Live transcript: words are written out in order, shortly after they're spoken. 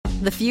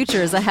The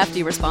future is a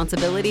hefty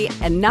responsibility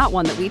and not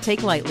one that we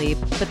take lightly.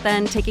 But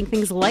then taking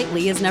things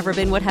lightly has never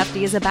been what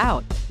Hefty is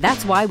about.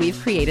 That's why we've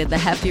created the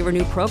Hefty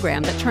Renew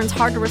program that turns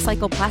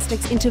hard-to-recycle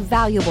plastics into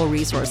valuable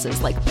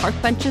resources like park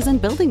benches and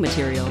building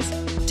materials.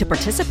 To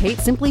participate,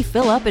 simply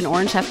fill up an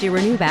orange Hefty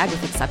Renew bag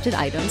with accepted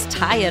items,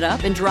 tie it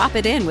up, and drop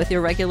it in with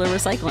your regular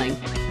recycling.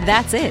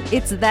 That's it.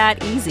 It's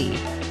that easy.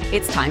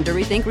 It's time to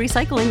rethink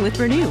recycling with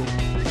Renew.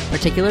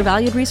 Particular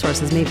valued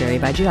resources may vary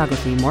by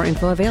geography. More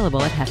info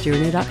available at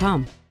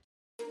heftyrenew.com.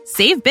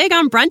 Save big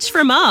on brunch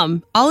for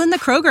mom, all in the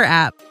Kroger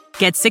app.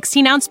 Get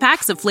 16-ounce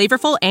packs of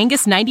flavorful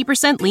Angus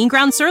 90% lean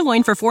ground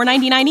sirloin for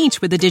 $4.99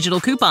 each with a digital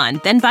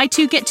coupon. Then buy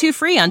 2, get 2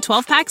 free on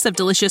 12 packs of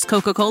delicious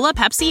Coca-Cola,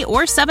 Pepsi,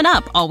 or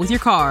 7-Up, all with your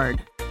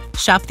card.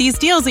 Shop these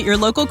deals at your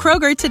local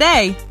Kroger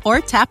today,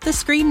 or tap the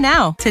screen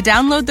now to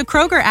download the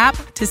Kroger app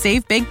to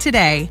save big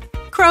today.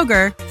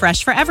 Kroger,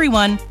 fresh for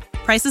everyone.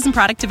 Prices and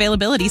product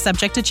availability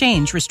subject to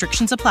change.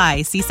 Restrictions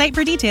apply. See site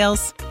for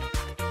details.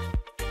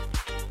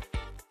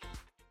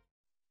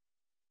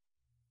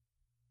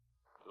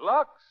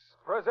 Lux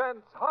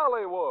presents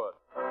Hollywood.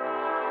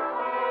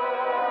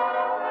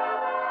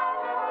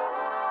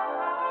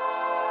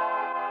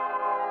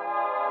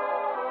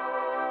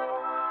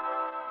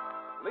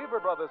 Lever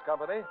Brothers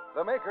Company,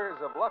 the makers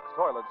of Lux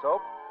Toilet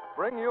Soap,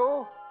 bring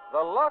you the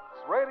Lux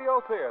Radio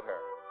Theater,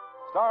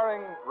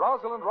 starring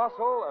Rosalind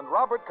Russell and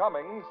Robert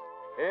Cummings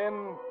in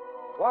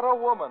What a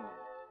Woman.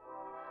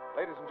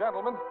 Ladies and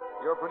gentlemen,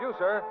 your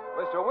producer,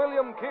 Mr.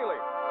 William Keighley.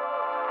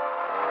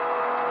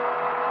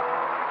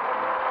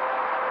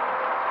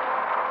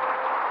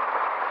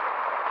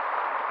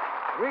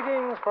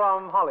 Greetings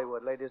from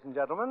Hollywood, ladies and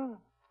gentlemen.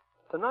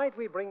 Tonight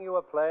we bring you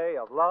a play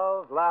of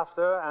love,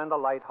 laughter, and a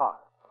light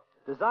heart,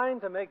 designed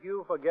to make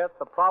you forget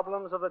the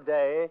problems of the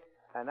day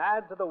and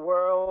add to the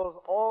world's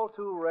all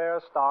too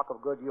rare stock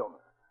of good humor.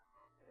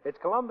 It's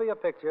Columbia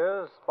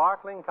Pictures'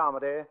 sparkling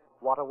comedy,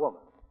 What a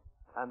Woman.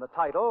 And the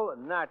title,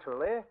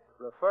 naturally,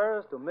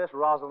 refers to Miss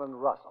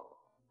Rosalind Russell,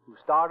 who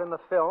starred in the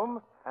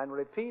film and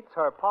repeats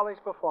her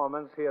polished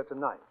performance here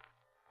tonight.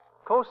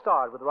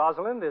 Co-starred with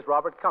Rosalind is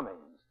Robert Cummings,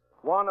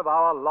 one of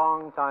our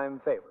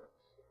longtime favorites.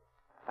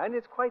 And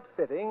it's quite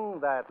fitting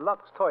that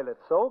Lux Toilet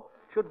Soap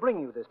should bring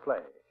you this play,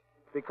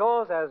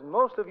 because, as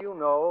most of you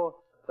know,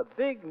 the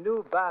big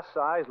new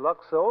bath-size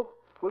Lux Soap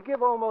will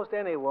give almost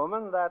any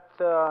woman that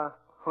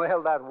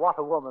What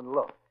a Woman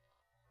look.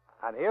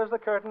 And here's the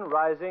curtain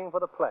rising for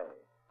the play,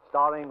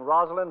 starring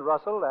Rosalind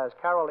Russell as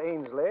Carol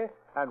Ainsley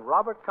and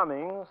Robert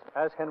Cummings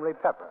as Henry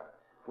Pepper,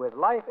 with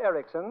Leif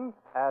Erikson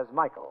as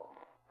Michael.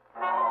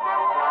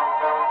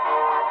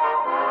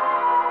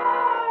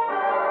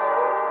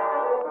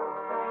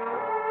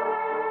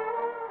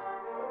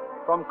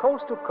 From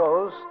coast to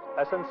coast,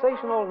 a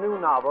sensational new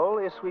novel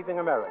is sweeping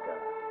America.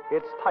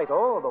 Its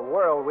title, The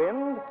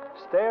Whirlwind,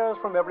 stares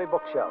from every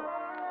bookshelf,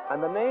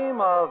 and the name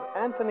of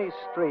Anthony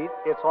Street,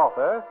 its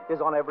author, is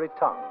on every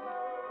tongue.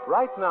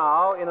 Right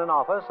now, in an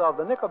office of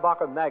the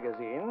Knickerbocker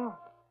magazine...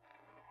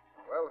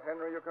 Well,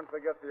 Henry, you can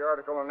forget the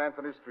article on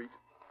Anthony Street.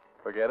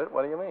 Forget it?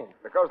 What do you mean?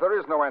 Because there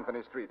is no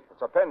Anthony Street.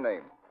 It's a pen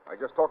name. I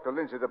just talked to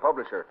Lindsay, the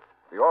publisher.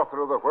 The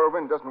author of The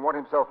Whirlwind doesn't want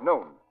himself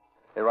known.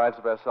 He writes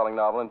a best-selling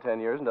novel in 10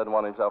 years and doesn't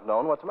want himself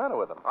known. What's the matter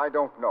with him? I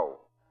don't know.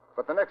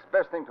 But the next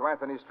best thing to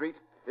Anthony Street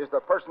is the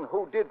person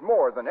who did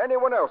more than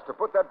anyone else to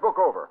put that book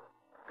over.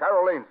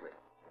 Carol Ainsley.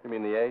 You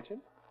mean the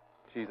agent?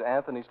 She's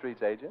Anthony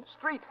Street's agent?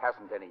 Street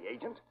hasn't any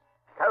agent.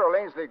 Carol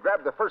Ainsley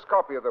grabbed the first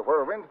copy of The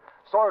Whirlwind,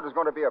 saw it was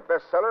going to be a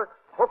bestseller,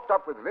 hooked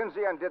up with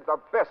Lindsay, and did the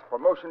best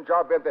promotion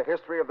job in the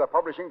history of the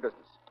publishing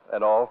business.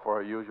 And all for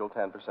her usual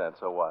 10%,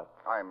 so what?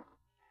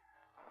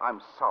 I'm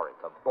sorry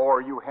to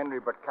bore you, Henry,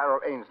 but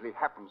Carol Ainsley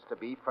happens to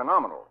be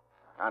phenomenal.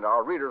 And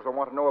our readers will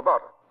want to know about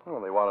her.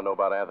 Well, they want to know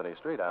about Anthony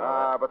Street, I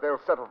know. But they'll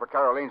settle for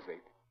Carol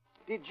Ainsley.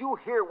 Did you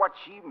hear what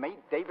she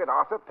made David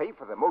Arthur pay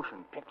for the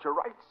motion picture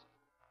rights?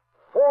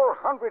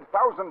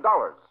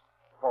 $400,000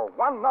 for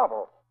one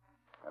novel.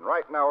 And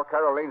right now,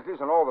 Carol Ainsley's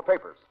in all the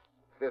papers.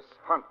 This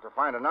hunt to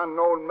find an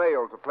unknown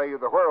male to play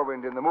the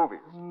Whirlwind in the movies.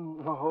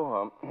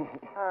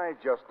 I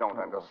just don't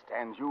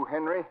understand you,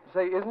 Henry.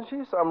 Say, isn't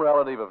she some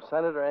relative of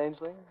Senator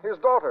Ainsley? His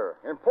daughter.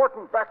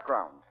 Important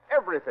background.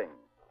 Everything.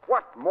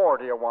 What more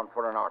do you want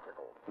for an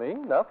article? Me?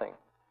 Nothing.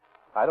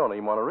 I don't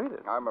even want to read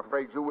it. I'm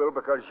afraid you will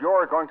because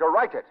you're going to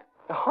write it.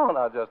 Oh,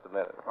 now, just a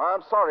minute.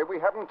 I'm sorry. We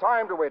haven't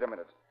time to wait a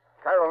minute.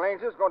 Carol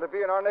Ainsley's going to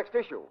be in our next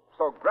issue.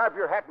 So grab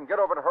your hat and get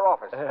over to her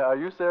office. Are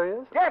you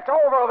serious? Get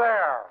over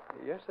there!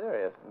 You're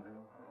serious.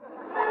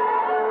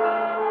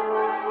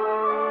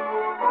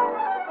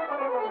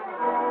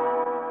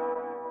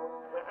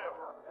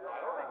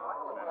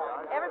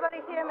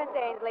 Everybody's here, Miss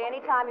Ainsley,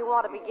 anytime you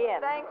want to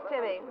begin. Thanks,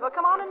 Timmy. Well,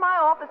 come on in my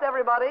office,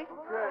 everybody.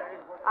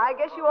 I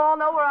guess you all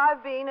know where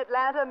I've been.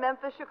 Atlanta,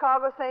 Memphis,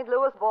 Chicago, St.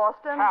 Louis,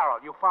 Boston. Carol,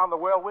 you found the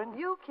Whirlwind?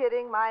 You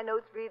kidding? My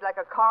notes read like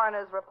a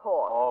coroner's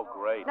report. Oh,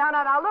 great. Now,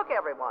 look,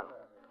 everyone.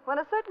 When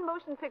a certain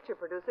motion picture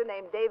producer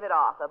named David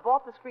Arthur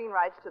bought the screen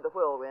rights to The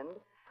Whirlwind,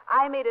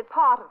 I made it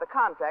part of the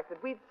contract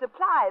that we'd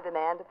supply the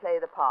man to play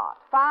the part.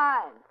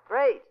 Fine.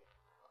 Great.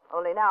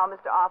 Only now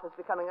Mr. Arthur's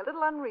becoming a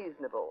little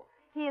unreasonable.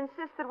 He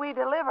insists that we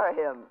deliver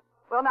him.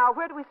 Well, now,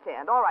 where do we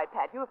stand? All right,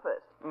 Pat, you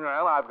first.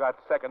 Well, I've got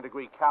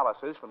second-degree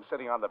calluses from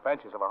sitting on the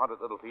benches of 100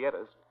 little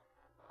theaters.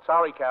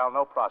 Sorry, Cal,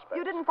 no prospects.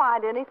 You didn't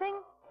find anything?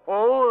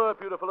 Oh, a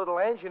beautiful little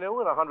ingenue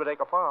in a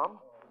 100-acre farm.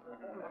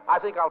 I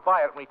think I'll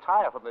buy it and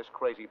retire from this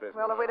crazy business.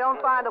 Well, if we don't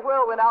find the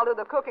whirlwind, I'll do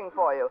the cooking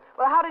for you.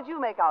 Well, how did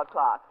you make out,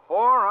 Clark?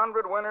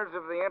 400 winners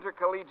of the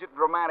Intercollegiate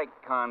Dramatic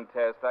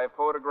Contest. I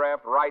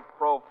photographed right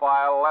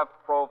profile, left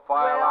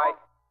profile.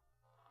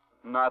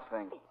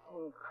 Nothing. It's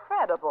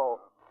incredible.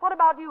 What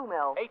about you,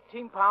 Mel?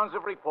 18 pounds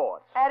of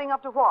reports. Adding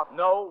up to what?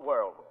 No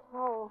whirlwind.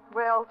 Oh,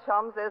 well,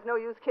 chums, there's no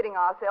use kidding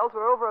ourselves.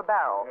 We're over a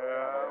barrel.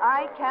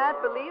 I can't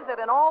believe that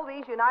in all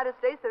these United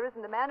States there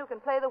isn't a man who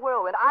can play the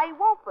whirlwind. I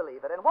won't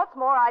believe it. And what's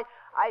more,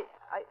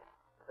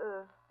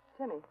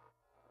 Timmy,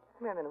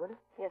 come here a minute, will you?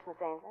 Yes,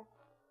 Miss Ainsley.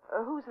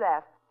 Who's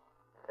that?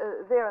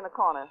 There in the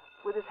corner,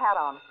 with his hat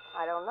on.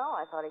 I don't know.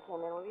 I thought he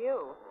came in with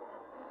you.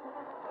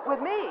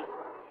 With me?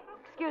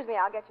 Excuse me,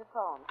 I'll get your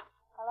phone.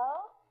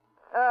 Hello?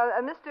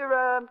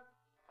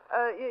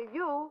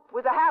 You,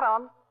 with the hat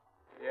on.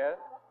 Yes?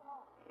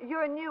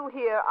 You're new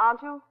here,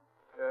 aren't you?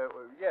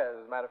 Yes,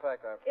 as a matter of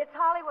fact, I'm... It's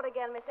Hollywood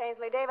again, Miss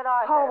Ainsley. David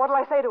Arthur. Oh, what'll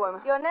I say to him?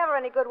 You're never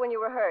any good when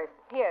you rehearse.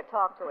 Here,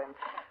 talk to him.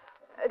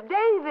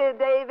 David.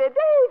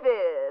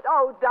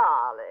 Oh,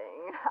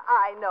 darling.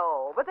 I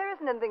know, but there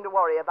isn't anything to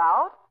worry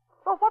about.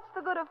 Well, what's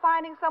the good of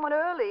finding someone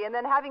early and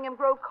then having him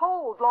grow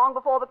cold long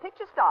before the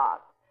picture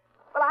starts?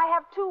 Well, I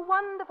have two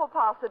wonderful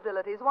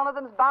possibilities. One of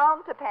them's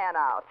bound to pan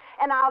out,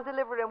 and I'll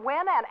deliver him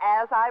when and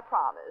as I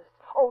promised.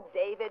 Oh,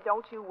 David,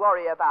 don't you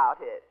worry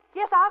about it.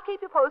 Yes, I'll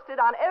keep you posted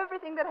on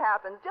everything that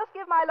happens. Just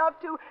give my love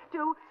to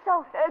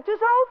Sophie. To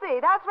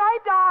Sophie. That's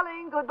right,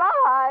 darling.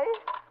 Goodbye.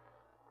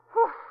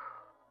 Whew.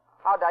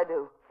 How'd I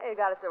do? Hey, you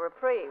got us a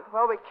reprieve.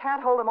 Well, we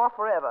can't hold him off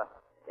forever.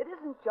 It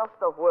isn't just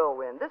the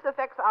whirlwind. This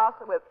affects us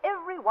with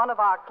every one of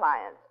our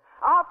clients.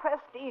 Our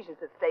prestige is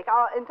at stake.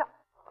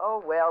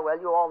 Oh, well,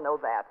 you all know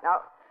that.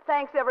 Now,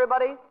 thanks,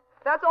 everybody.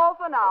 That's all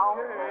for now.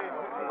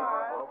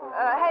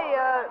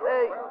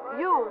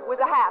 You with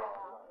the hat.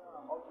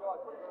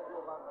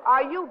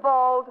 Are you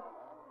bald?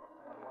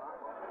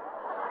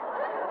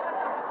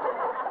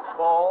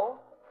 Bald?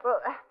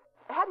 Well,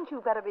 hadn't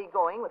you better be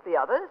going with the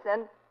others?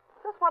 And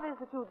just what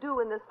is it you do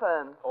in this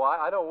firm? Oh,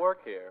 I don't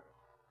work here.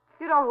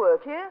 You don't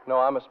work here? No,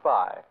 I'm a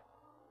spy.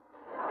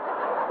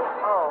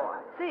 Oh,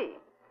 I see.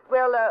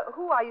 Well,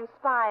 who are you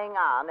spying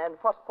on and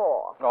what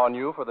for? On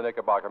you for the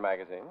Knickerbocker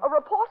magazine. A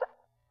reporter?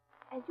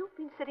 And you've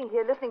been sitting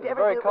here listening to It's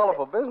a everything... very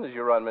colorful business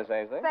you run, Miss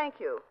Ainsley. Thank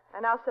you.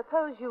 And now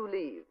suppose you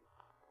leave.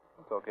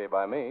 It's okay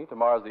by me.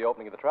 Tomorrow's the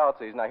opening of the trout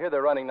season. I hear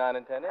they're running 9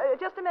 and 10 innings.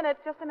 Just a minute,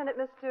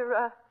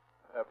 Mr.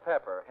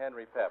 Pepper,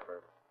 Henry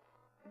Pepper.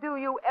 Do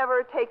you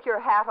ever take your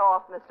hat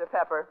off, Mr.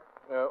 Pepper?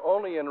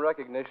 Only in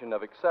recognition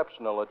of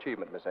exceptional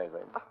achievement, Miss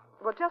Ainsley.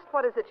 Well, just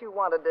what is it you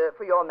wanted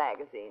for your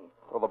magazine?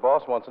 Well, the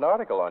boss wants an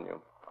article on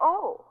you.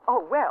 Oh,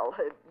 well,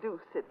 do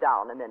sit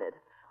down a minute.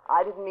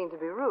 I didn't mean to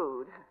be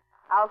rude.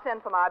 I'll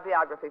send for my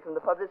biography from the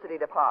publicity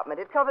department.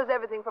 It covers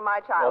everything from my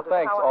childhood. Well,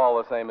 thanks all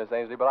the same, Miss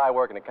Ainsley, but I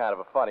work in a kind of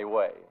a funny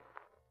way.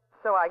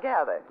 So I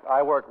gather.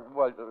 I work,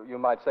 well, you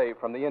might say,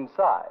 from the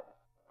inside.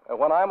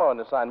 When I'm on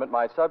assignment,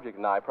 my subject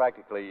and I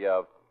practically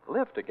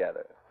live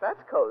together. That's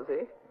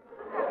cozy.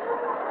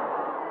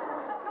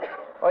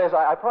 Oh, yes,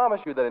 I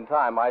promise you that in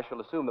time I shall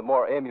assume the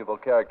more amiable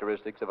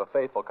characteristics of a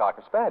faithful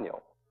cocker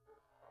spaniel.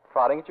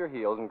 Trotting at your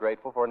heels and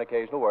grateful for an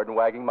occasional word and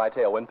wagging my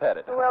tail when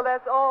petted. Well,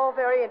 that's all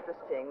very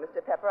interesting,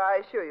 Mr. Pepper, I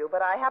assure you,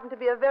 but I happen to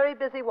be a very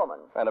busy woman.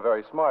 And a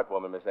very smart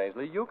woman, Miss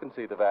Ainsley. You can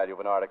see the value of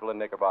an article in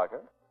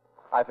Knickerbocker.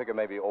 I figure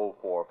maybe 4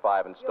 or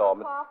 5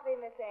 installments. Your coffee,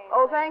 Miss Ainsley.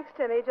 Oh, thanks,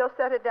 Timmy. Just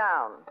set it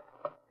down.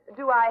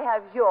 Do I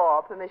have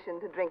your permission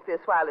to drink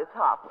this while it's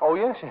hot? Oh,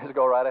 yes,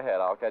 go right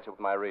ahead. I'll catch up with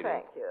my reading.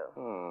 Thank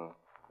you.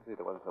 See,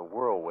 there was The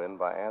Whirlwind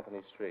by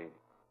Anthony Street.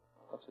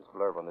 What's his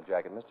blurb on the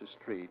jacket? Mr.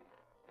 Street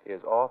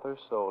is author,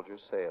 soldier,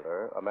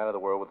 sailor, a man of the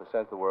world with a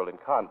sense of the world in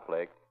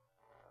conflict,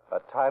 a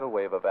tidal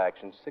wave of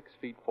action, 6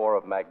 feet 4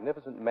 of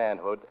magnificent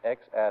manhood,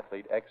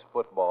 ex-athlete,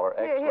 ex-footballer,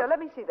 Here, let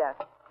me see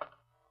that.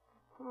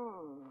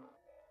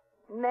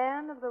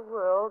 Man of the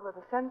world with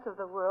a sense of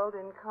the world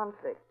in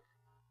conflict.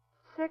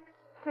 6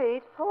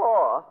 feet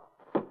 4.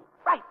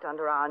 Right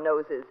under our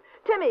noses.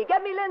 Timmy,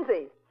 get me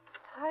Lindsay.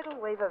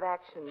 Tidal wave of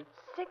action.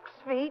 6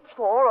 feet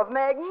 4 of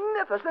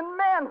magnificent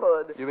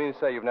manhood. You mean to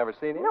say you've never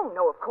seen him?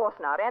 No, of course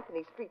not.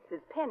 Anthony Street's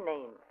his pen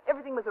name.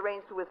 Everything was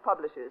arranged through his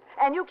publishers.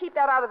 And you keep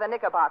that out of the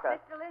Knickerbocker.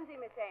 Mr. Lindsay,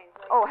 Miss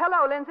Ainsley. Oh,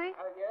 hello, Lindsay.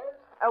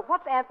 Yes?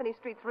 What's Anthony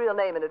Street's real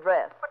name and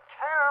address? But,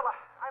 Carol,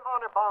 I'm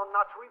honor bound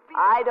not to reveal.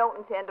 I don't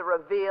intend to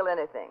reveal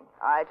anything.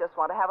 I just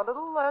want to have a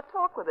little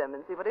talk with him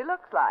and see what he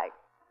looks like.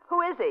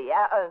 Who is he?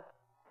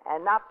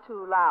 And not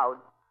too loud.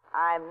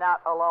 I'm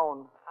not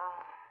alone.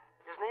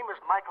 His name is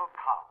Michael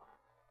Cobb.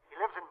 He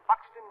lives in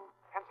Buxton,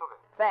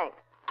 Pennsylvania. Thanks.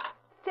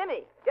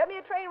 Timmy, get me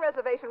a train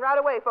reservation right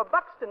away for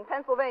Buxton,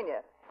 Pennsylvania.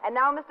 And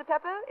now, Mr.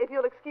 Pepper, if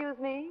you'll excuse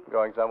me.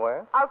 Going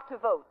somewhere? Out to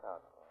vote.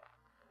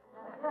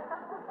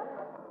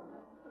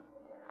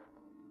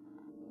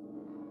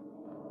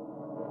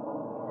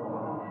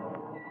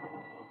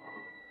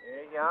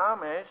 Yeah,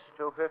 miss.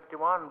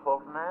 251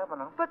 Fulton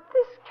Avenue. But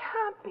this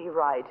can't be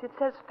right. It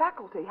says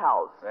Faculty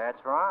House.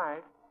 That's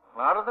right. A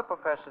lot of the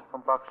professors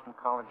from Buxton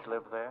College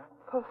live there.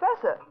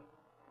 Professor?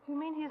 You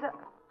mean he's a...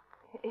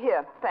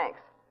 Here, thanks.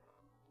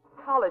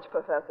 College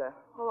professor.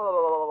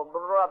 Oh,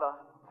 brother.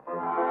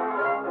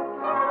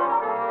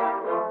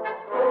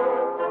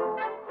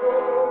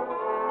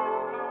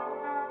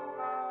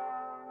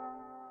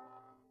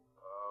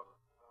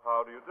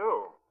 How do you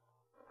do?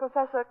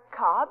 Professor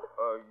Cobb?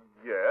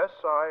 Yes,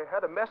 I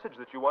had a message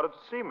that you wanted to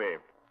see me.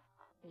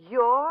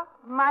 You're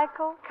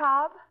Michael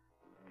Cobb?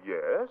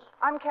 Yes?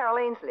 I'm Carol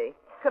Ainsley.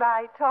 Could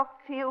I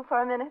talk to you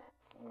for a minute?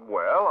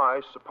 Well,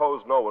 I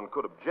suppose no one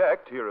could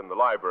object here in the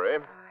library.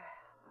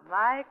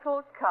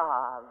 Michael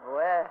Cobb.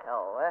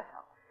 Well.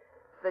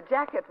 The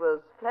jacket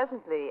was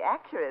pleasantly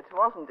accurate,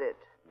 wasn't it?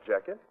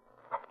 Jacket?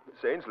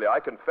 Miss Ainsley, I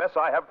confess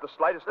I haven't the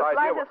slightest idea.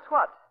 The slightest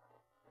what?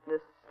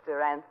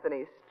 Mr.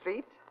 Anthony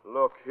Street?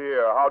 Look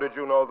here, how did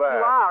you know that?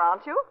 You are,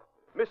 aren't you?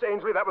 Miss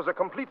Ainsley, that was a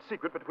complete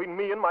secret between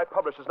me and my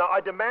publishers. Now, I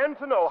demand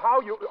to know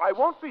how you... I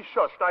won't be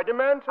shushed. I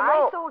demand to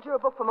know... I sold you a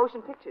book for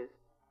motion pictures.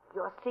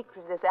 Your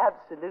secret is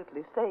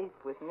absolutely safe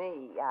with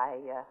me.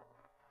 Well,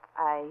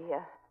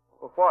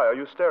 why are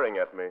you staring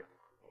at me?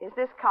 Is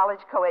this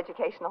college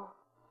coeducational?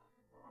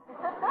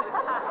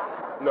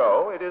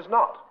 No, it is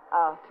not.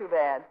 Oh, too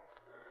bad.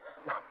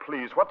 Now,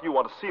 please, what do you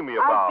want to see me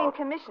about? I've been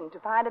commissioned to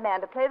find a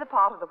man to play the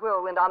part of the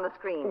whirlwind on the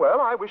screen. Well,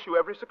 I wish you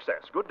every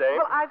success. Good day.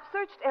 Well, I've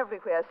searched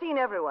everywhere, seen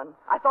everyone.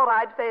 I thought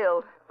I'd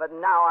failed, but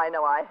now I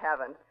know I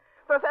haven't.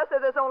 Professor,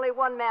 there's only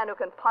one man who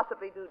can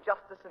possibly do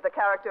justice to the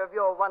character of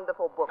your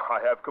wonderful book. I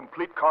have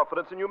complete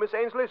confidence in you, Miss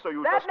Ainsley, so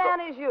you That just... man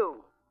is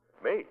you.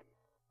 Me?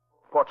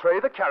 Portray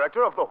the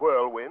character of the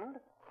whirlwind?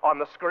 On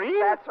the screen?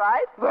 That's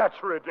right.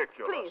 That's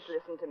ridiculous. Please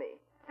listen to me.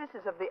 This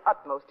is of the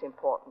utmost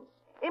importance.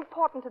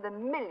 Important to the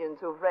millions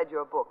who've read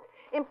your book.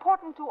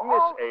 Important to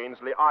all... Miss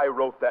Ainsley, I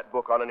wrote that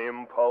book on an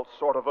impulse,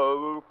 sort of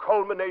a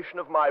culmination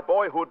of my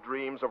boyhood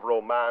dreams of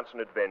romance and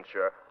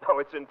adventure. Now,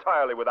 it's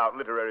entirely without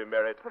literary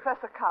merit.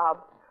 Professor Cobb,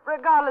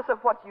 regardless of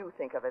what you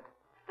think of it,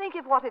 think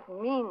of what it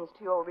means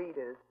to your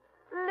readers.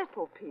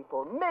 Little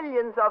people,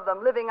 millions of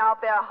them, living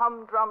out their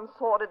humdrum,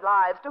 sordid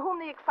lives, to whom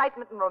the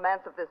excitement and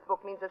romance of this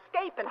book means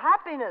escape and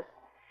happiness.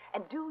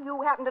 And do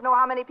you happen to know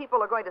how many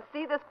people are going to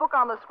see this book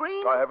on the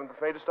screen? I haven't the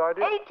faintest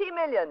idea. 80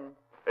 million.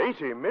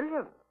 80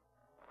 million?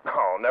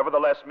 Oh,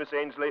 nevertheless, Miss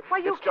Ainsley...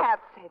 Well, you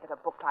can't say that a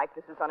book like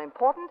this is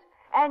unimportant.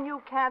 And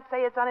you can't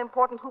say it's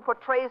unimportant who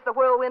portrays the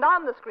whirlwind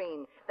on the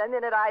screen. The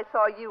minute I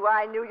saw you,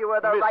 I knew you were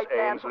the right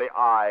man. Miss Ainsley,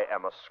 I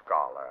am a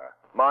scholar.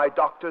 My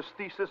doctor's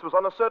thesis was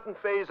on a certain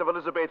phase of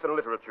Elizabethan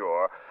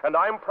literature, and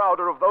I'm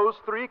prouder of those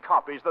 3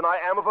 copies than I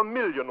am of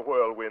 1,000,000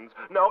 whirlwinds.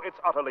 No, it's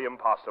utterly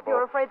impossible.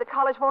 You're afraid the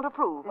college won't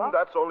approve, huh?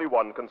 That's only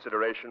one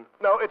consideration.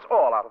 No, it's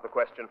all out of the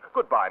question.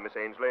 Goodbye, Miss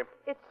Ainsley.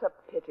 It's a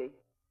pity.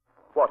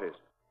 What is?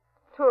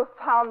 To have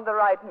found the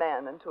right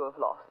man and to have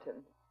lost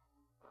him.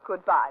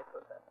 Goodbye,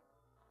 Professor.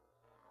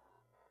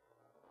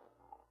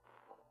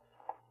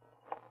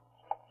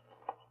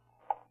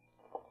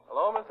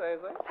 Hello, Miss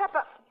Ainsley.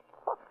 Pepper,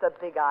 what's the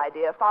big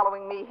idea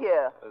following me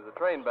here? There's a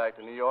train back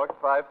to New York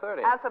at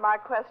 5:30. Answer my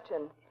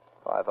question.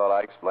 Well, I thought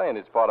I explained.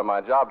 It's part of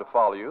my job to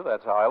follow you.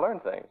 That's how I learn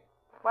things.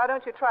 Why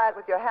don't you try it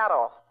with your hat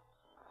off?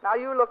 Now,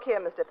 you look here,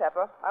 Mr.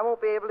 Pepper. I won't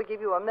be able to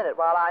give you a minute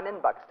while I'm in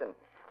Buxton.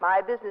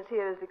 My business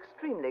here is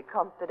extremely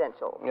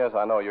confidential. Yes,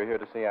 I know. You're here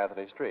to see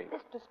Anthony Street.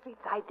 Mr.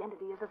 Street's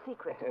identity is a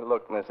secret.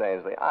 Look, Miss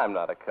Ainsley, I'm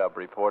not a cub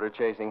reporter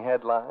chasing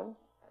headlines.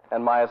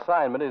 And my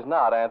assignment is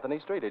not Anthony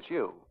Street. It's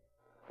you.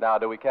 Now,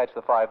 do we catch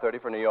the 5:30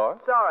 for New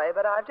York? Sorry,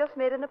 but I've just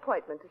made an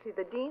appointment to see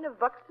the Dean of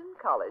Buxton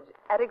College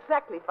at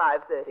exactly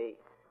 5:30.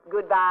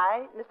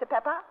 Goodbye, Mr.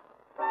 Pepper.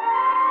 I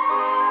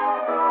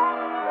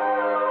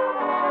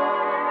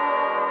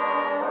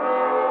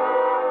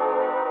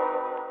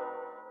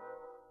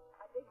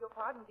beg your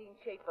pardon, Dean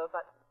Schaefer,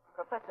 but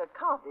Professor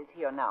Cobb is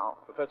here now.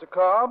 Professor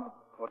Cobb?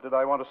 What did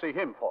I want to see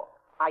him for?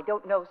 I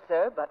don't know,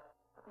 sir, but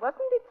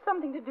wasn't it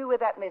something to do with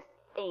that Miss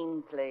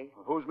Ainsley?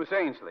 Who's Miss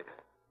Ainsley?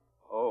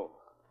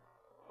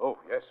 Oh,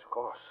 yes, of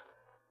course.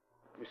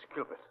 Miss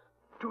Gilbert,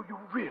 do you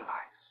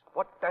realize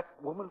what that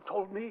woman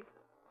told me?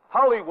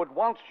 Hollywood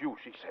wants you,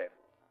 she said.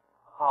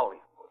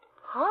 Hollywood.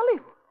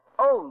 Hollywood?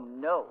 Oh,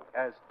 no.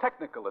 As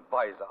technical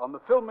advisor on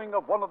the filming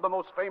of one of the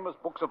most famous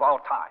books of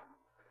our time.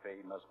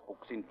 Famous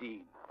books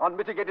indeed.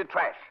 Unmitigated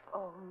trash.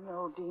 Oh,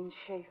 no, Dean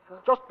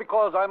Schaefer. Just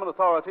because I'm an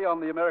authority on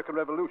the American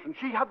Revolution,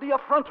 she had the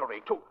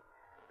effrontery to...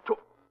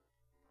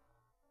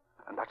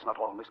 And that's not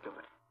all, Miss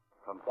Gilbert.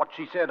 From what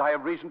she said, I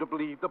have reason to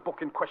believe the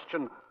book in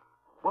question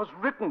was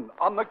written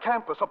on the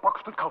campus of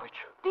Buxton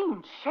College.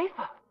 Dean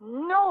Schaefer?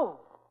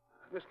 No.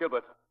 Miss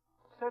Gilbert,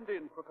 send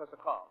in Professor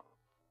Cobb.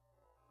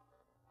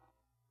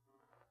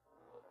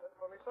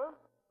 For me, sir?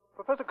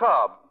 Professor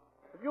Cobb,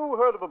 have you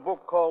heard of a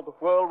book called The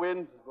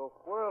Whirlwind? The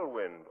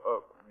Whirlwind?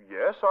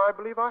 Yes, I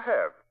believe I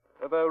have.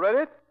 Ever read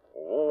it?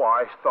 Oh,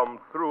 I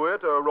thumbed through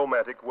it. A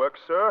romantic work,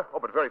 sir. Oh,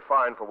 but very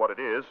fine for what it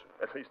is.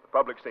 At least the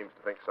public seems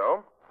to think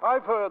so.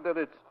 I've heard that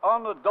it's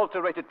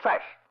unadulterated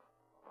trash.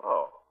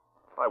 Oh,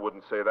 I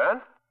wouldn't say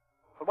that.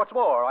 What's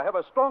more, I have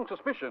a strong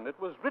suspicion it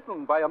was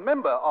written by a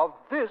member of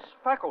this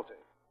faculty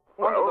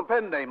under the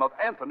pen name of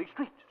Anthony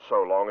Street.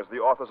 So long as the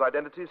author's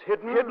identity is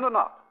hidden? Hidden or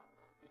not.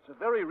 It's a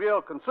very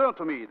real concern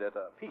to me that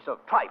a piece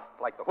of tripe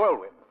like the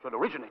Whirlwind should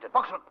originate at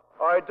Buxton.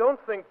 I don't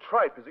think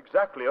tripe is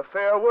exactly a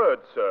fair word,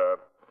 sir.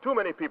 Too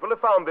many people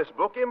have found this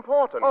book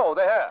important. Oh,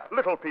 they have?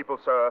 Little people,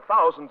 sir,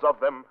 thousands of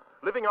them,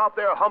 living out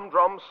their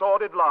humdrum,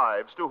 sordid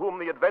lives, to whom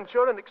the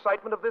adventure and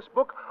excitement of this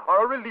book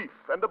are a relief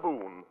and a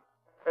boon.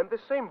 And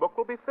this same book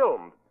will be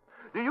filmed.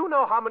 Do you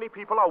know how many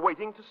people are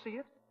waiting to see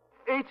it?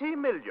 80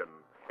 million.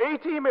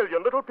 80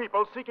 million little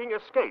people seeking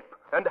escape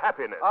and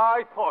happiness.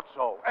 I thought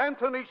so.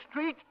 Anthony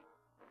Street?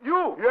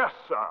 You? Yes,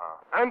 sir.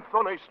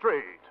 Anthony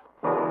Street.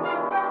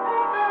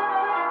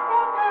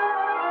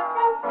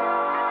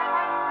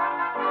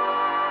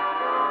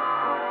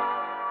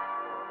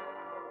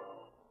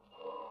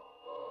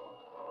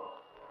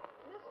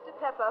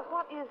 Pepper,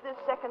 what is this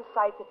second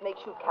sight that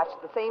makes you catch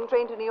the same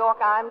train to New York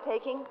I'm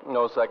taking?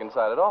 No second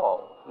sight at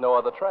all. No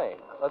other train.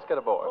 Let's get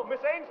aboard. Oh,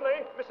 Miss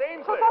Ainsley! Miss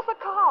Ainsley! Professor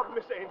Cobb!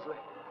 Miss Ainsley!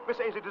 Miss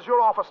Ainsley, does your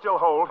offer still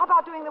hold?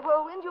 About doing the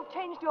Whirlwind? You've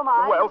changed your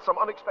mind? Well,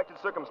 some unexpected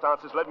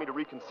circumstances led me to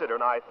reconsider,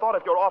 and I thought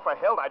if your offer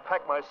held, I'd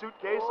pack my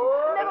suitcase and...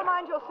 Never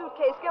mind your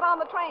suitcase. Get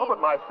on the train. Oh, but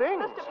my things.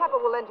 Mr. Pepper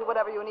will lend you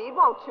whatever you need,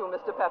 won't you,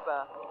 Mr.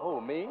 Pepper?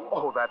 Oh, me?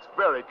 Oh, that's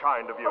very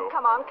kind of you. Oh,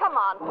 come on,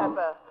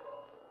 Pepper.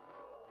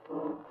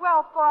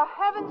 Well, for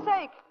heaven's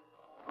sake.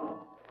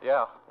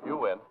 Yeah, you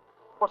win.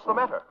 What's the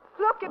matter?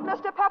 Look at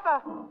Mr.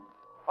 Pepper.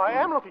 I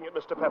am looking at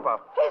Mr. Pepper.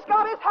 He's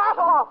got his hat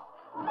off.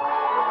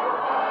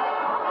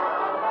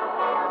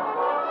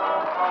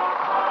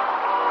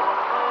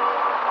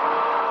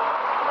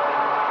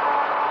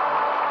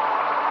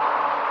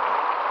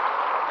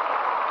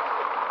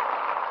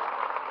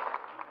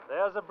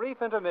 There's a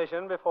brief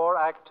intermission before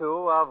Act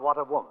Two of What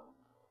a Woman.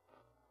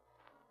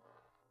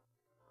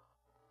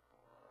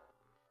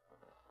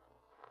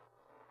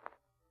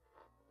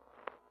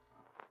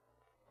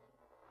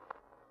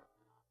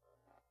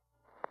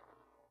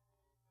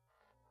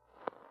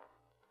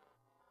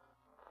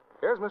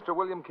 Here's Mr.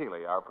 William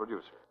Keeley, our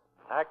producer.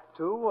 Act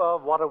Two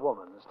of What a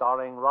Woman,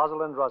 starring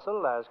Rosalind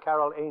Russell as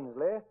Carol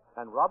Ainsley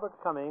and Robert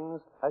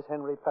Cummings as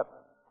Henry Pepper.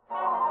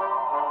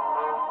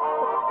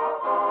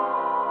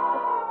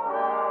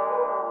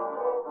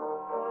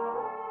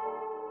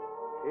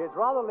 It's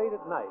rather late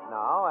at night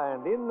now,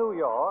 and in New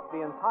York,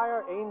 the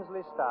entire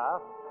Ainsley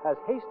staff has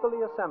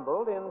hastily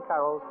assembled in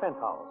Carol's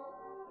penthouse.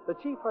 The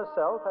chief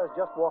herself has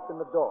just walked in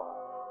the door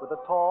with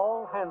a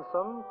tall,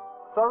 handsome,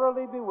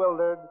 thoroughly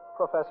bewildered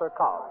Professor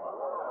Cobb.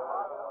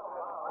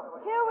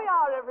 Here we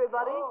are,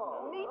 everybody.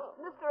 Meet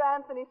Mr.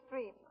 Anthony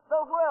Street,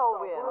 the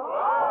Whirlwind.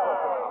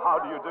 How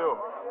do you do?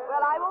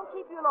 Well, I won't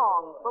keep you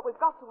long, but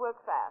we've got to work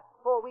fast.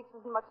 4 weeks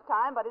isn't much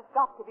time, but it's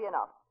got to be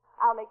enough.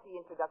 I'll make the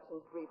introductions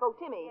brief. Oh,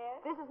 Timmy,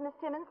 This is Miss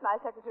Timmons, my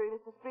secretary,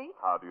 Mr. Street.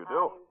 How do you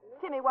do?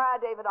 Timmy, wire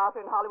David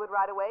Arthur in Hollywood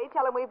right away.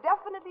 Tell him we've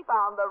definitely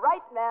found the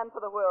right man for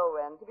the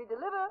Whirlwind to be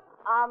delivered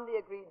on the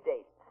agreed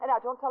date. And now,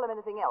 don't tell him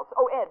anything else.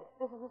 Oh, Ed,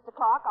 this is Mr.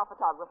 Clark, our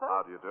photographer.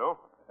 How do you do?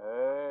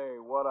 Hey,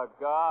 what a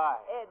guy.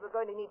 Ed, we're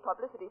going to need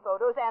publicity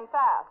photos and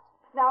fast.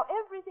 Now,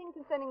 everything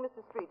concerning Mr.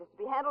 Street is to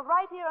be handled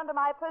right here under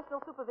my personal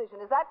supervision.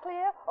 Is that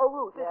clear? Oh,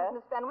 Ruth, this is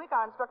Miss Fenwick,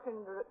 our instructor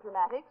in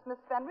dramatics. Miss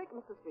Fenwick,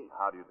 Mr. Street.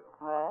 How do you do?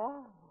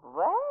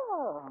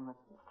 Well,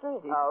 Mr.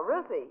 Street. Oh,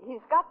 Ruthie,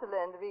 he's got to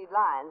learn to read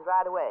lines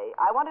right away.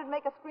 I wanted to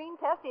make a screen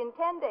test in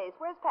 10 days.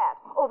 Where's Pat?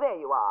 Oh, there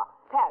you are.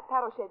 Pat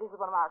O'Shea, this is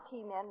one of our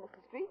key men, Mr.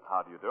 Street.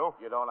 How do you do?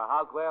 You don't know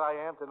how glad I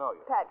am to know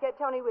you. Pat, get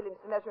Tony Williams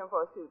to measure him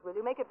for a suit, will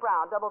you? Make it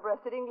brown,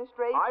 double-breasted, English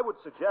straight. I would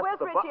suggest Where's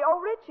the Richie? Oh,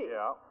 Richie.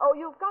 Yeah? Oh,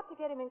 you've got to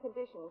get him in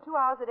condition. 2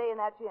 hours a day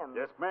in that gym.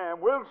 Yes,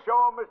 ma'am. We'll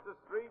show him, Mr.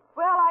 Street.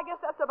 Well, I guess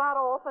that's about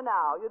all for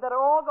now. You better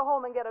all go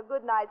home and get a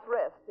good night's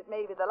rest. It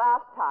may be the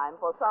last time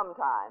for some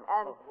time.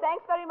 And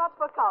thanks very much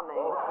for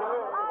coming.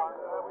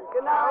 Okay.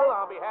 Good night. Well,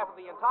 on behalf of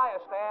the entire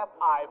staff,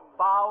 I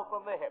bow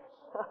from the hips.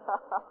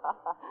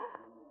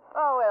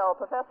 Oh, well,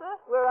 Professor,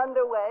 we're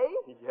underway.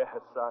 Yes,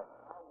 I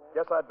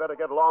guess I'd better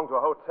get along to a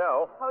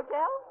hotel.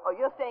 Hotel? Oh,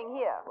 you're staying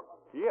here.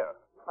 Here?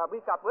 Well,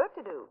 we've got work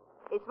to do.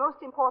 It's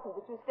most important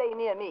that you stay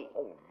near me.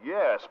 Oh,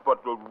 yes, but,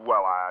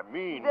 well, I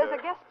mean... There's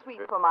a guest suite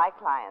for my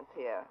clients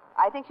here.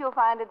 I think you'll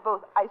find it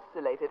both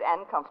isolated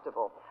and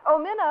comfortable. Oh,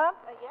 Minna.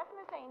 Yes,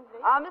 Miss Ainsley.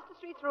 Mr.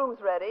 Street's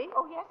room's ready.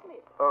 Oh, yes, Miss.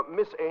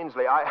 Miss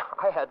Ainsley, I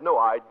had no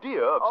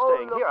idea of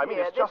staying look here. I mean,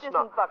 it's just this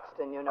not... isn't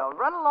Buxton, you know.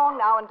 Run along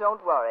now and don't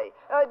worry.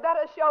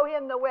 Better show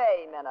him the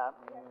way, Minna.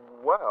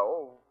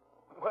 Well,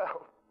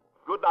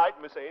 good night,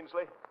 Miss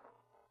Ainsley.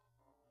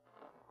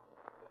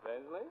 Miss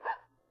Ainsley?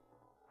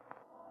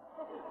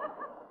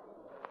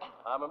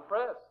 I'm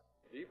impressed.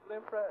 Deeply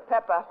impressed.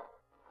 Pepper,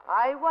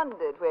 I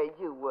wondered where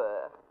you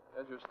were.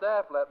 As your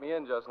staff let me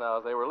in just now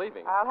as they were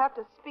leaving. I'll have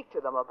to speak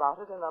to them about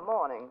it in the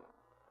morning.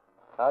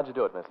 How'd you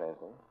do it, Miss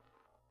Ainsley?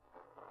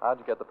 How'd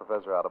you get the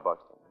professor out of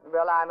Buxton?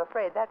 Well, I'm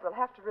afraid that will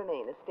have to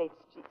remain a state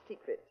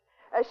secret.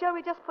 Shall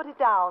we just put it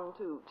down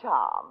to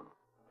charm?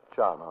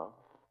 Charm, huh?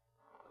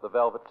 The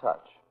velvet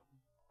touch.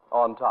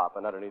 On top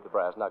and underneath the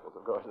brass knuckles,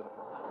 of course.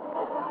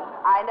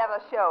 I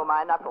never show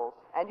my knuckles.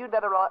 And you'd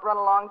better run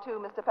along, too,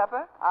 Mr.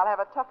 Pepper. I'll have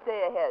a tough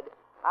day ahead.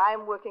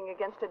 I'm working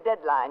against a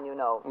deadline, you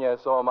know. Yes,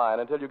 so am I.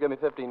 And until you give me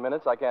 15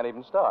 minutes, I can't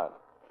even start.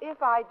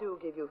 If I do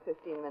give you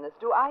 15 minutes,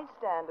 do I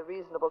stand a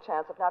reasonable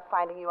chance of not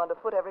finding you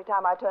underfoot every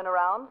time I turn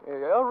around?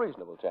 Yeah, a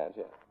reasonable chance,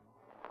 yes.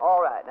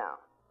 All right, now.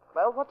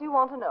 Well, what do you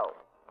want to know?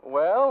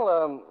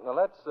 Well,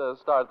 let's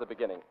start at the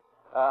beginning.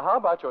 How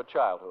about your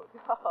childhood?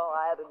 Oh,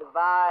 I had a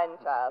divine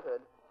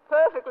childhood.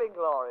 Perfectly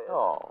glorious.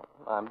 Oh,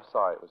 I'm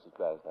sorry it was as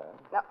bad as that.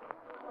 Now,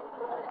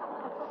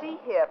 see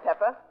here,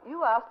 Pepper.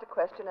 You asked a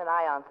question and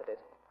I answered it.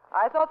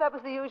 I thought that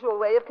was the usual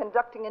way of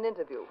conducting an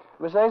interview.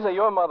 Miss Ainsley,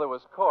 your mother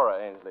was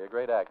Cora Ainsley, a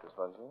great actress,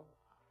 wasn't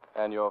she?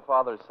 And your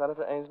father is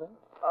Senator Ainsley?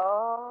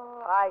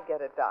 Oh, I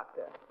get it,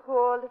 Doctor.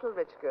 Poor little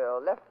rich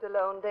girl, left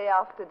alone day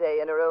after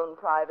day in her own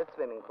private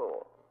swimming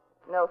pool.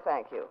 No,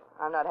 thank you.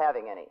 I'm not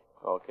having any.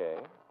 Okay.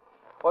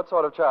 What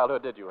sort of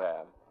childhood did you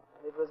have?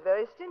 It was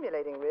very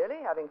stimulating,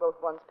 really, having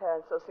both one's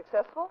parents so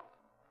successful.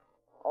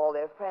 All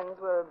their friends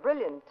were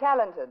brilliant,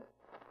 talented.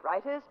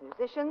 Writers,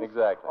 musicians.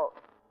 Exactly. Oh.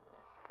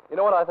 You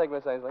know what I think,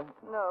 Miss Ainsley?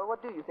 No,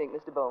 what do you think,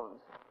 Mr. Bones?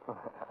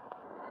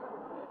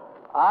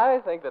 I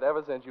think that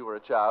ever since you were a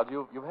child,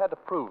 you've had to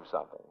prove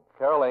something.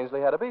 Carol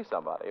Ainsley had to be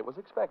somebody. It was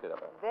expected of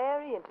her.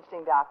 Very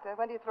interesting, Doctor.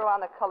 When do you throw on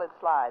the colored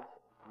slides?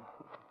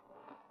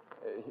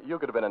 You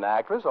could have been an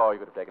actress, or you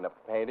could have taken up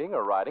painting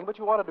or writing, but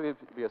you wanted to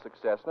be a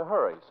success in a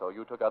hurry. So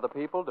you took other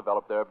people,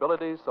 developed their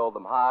abilities, sold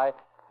them high,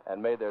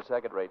 and made their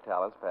second-rate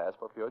talents pass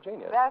for pure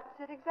genius. That's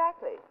it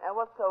exactly. And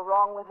what's so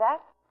wrong with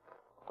that?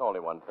 Only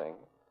one thing.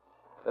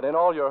 That in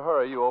all your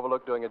hurry, you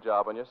overlooked doing a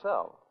job on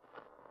yourself.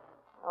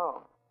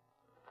 Oh.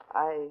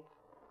 I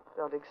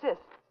don't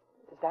exist.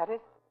 Is that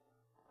it?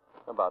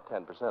 About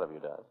 10% of you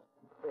does.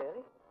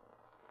 Really?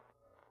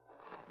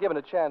 Given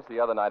a chance, the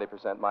other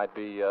 90% might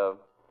be,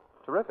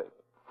 terrific.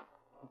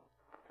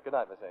 Good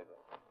night, Miss Ainsley.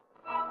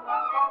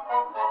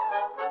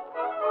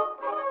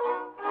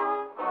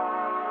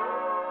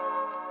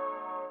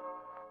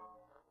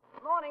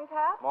 Morning,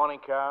 Pat. Morning,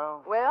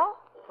 Carol. Well,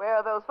 where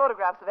are those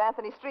photographs of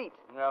Anthony Street?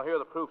 Well, here are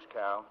the proofs,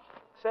 Carol.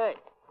 Say,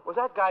 was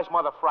that guy's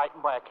mother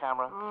frightened by a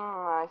camera?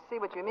 I see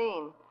what you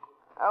mean.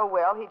 Oh,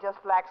 well, he just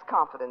lacks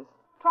confidence.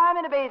 Try him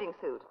in a bathing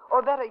suit,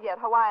 or better yet,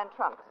 Hawaiian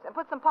trunks, and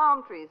put some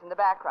palm trees in the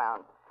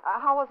background.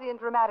 How was he in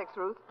dramatics,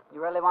 Ruth?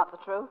 You really want the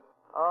truth?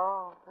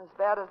 Oh, as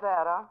bad as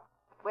that, huh?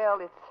 Well,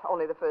 it's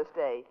only the first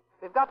day.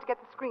 We've got to get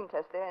the screen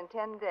test there in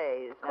 10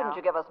 days. Couldn't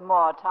you give us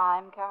more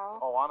time, Carol?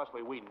 Oh,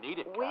 honestly, we need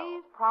it, Carol.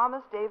 We've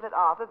promised David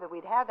Arthur that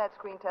we'd have that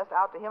screen test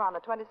out to him on the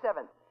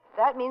 27th.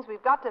 That means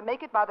we've got to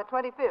make it by the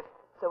 25th,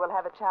 so we'll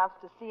have a chance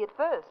to see it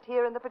first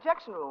here in the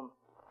projection room.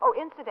 Oh,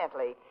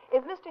 incidentally,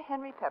 if Mr.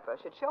 Henry Pepper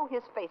should show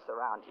his face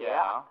around here...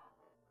 Yeah?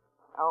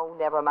 Oh,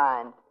 never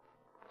mind.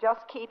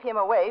 Just keep him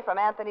away from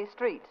Anthony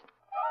Street.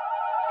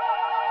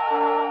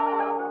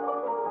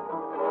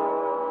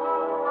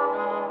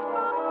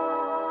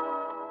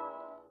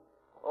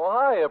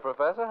 Oh, hiya,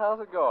 Professor. How's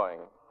it going?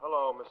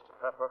 Hello,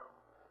 Mr. Pepper.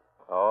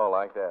 Oh,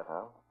 like that,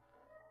 huh?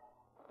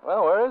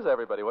 Well, where is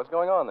everybody? What's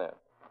going on there?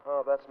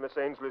 Oh, that's Miss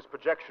Ainsley's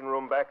projection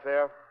room back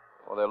there.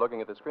 Well, they're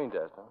looking at the screen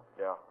test, huh?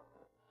 Yeah,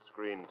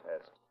 screen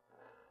test.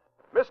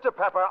 Mr.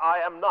 Pepper, I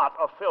am not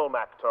a film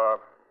actor.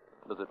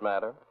 Does it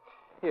matter?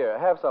 Here,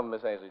 have some of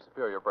Miss Ainsley's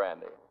superior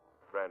brandy.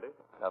 Brandy?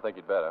 I think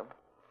you'd better.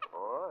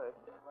 All right.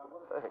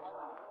 Thanks.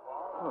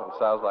 Oh,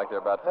 sounds like they're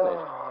about finished.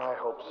 I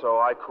hope so.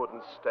 I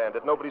couldn't stand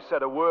it. Nobody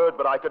said a word,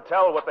 but I could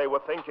tell what they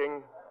were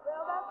thinking.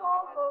 Well, that's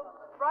all, folks.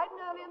 Bright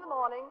and early in the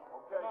morning.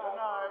 Okay, good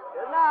night.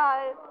 Good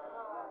night.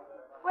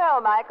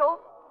 Well, Michael,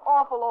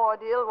 awful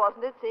ordeal,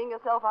 wasn't it, seeing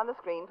yourself on the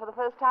screen for the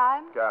first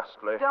time?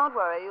 Ghastly. Don't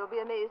worry. You'll be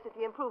amazed at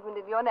the improvement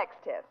in your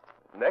next test.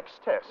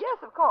 Next test? Yes,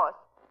 of course.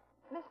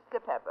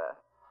 Mr. Pepper,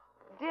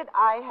 did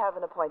I have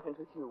an appointment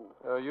with you?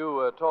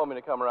 You told me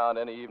to come around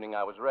any evening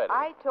I was ready.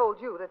 I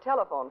told you to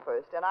telephone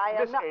first, and I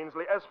am Miss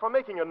Ainsley, as for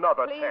making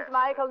another Please, test...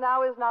 Michael,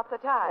 now is not the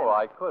time. Oh,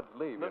 I could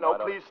leave. No,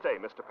 please stay,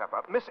 Mr.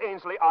 Pepper. Miss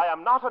Ainsley, I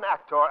am not an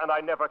actor, and I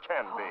never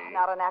can be.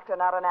 Not an actor,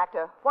 not an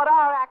actor. What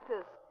are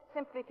actors?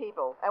 Simply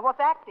people. And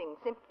what's acting?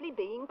 Simply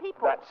being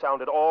people. That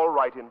sounded all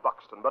right in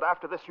Buxton, but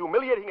after this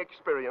humiliating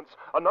experience,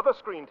 another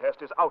screen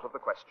test is out of the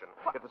question.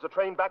 What? If there's a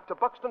train back to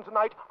Buxton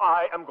tonight,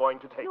 I am going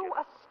to take it. You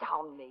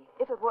astound me.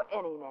 If it were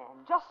any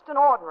man, just an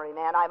ordinary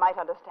man, I might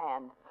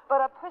understand.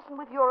 But a person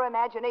with your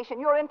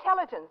imagination, your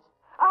intelligence.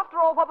 After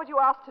all, what would you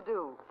ask to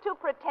do? To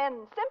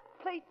pretend,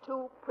 simply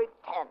to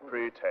pretend.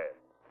 Pretend.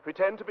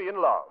 Pretend to be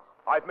in love.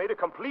 I've made a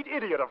complete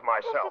idiot of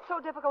myself. Is it so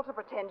difficult to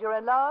pretend you're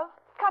in love?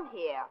 Come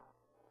here.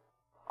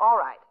 All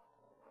right.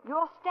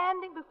 You're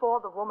standing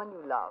before the woman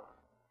you love.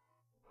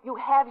 You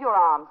have your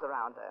arms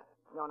around her.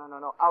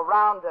 No.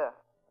 Around her.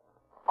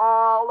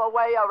 All the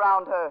way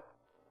around her.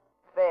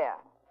 There.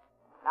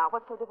 Now,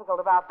 what's so difficult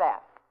about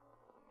that?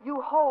 You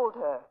hold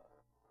her.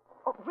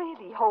 Oh,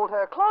 really hold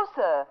her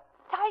closer,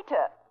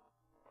 tighter.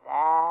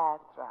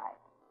 That's right.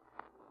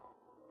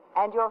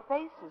 And your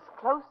face is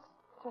close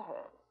to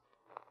hers.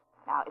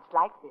 Now, it's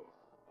like this.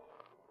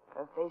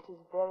 Her face is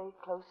very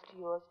close to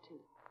yours, too.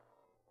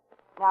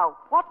 Now,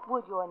 what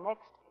would your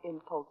next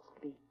impulse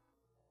be?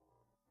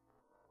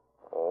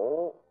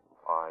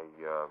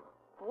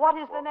 What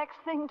is the next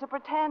thing to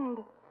pretend?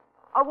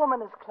 A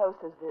woman as close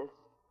as this,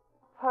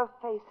 her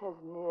face as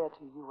near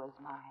to you as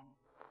mine.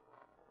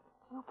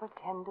 You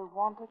pretend to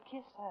want to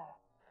kiss her.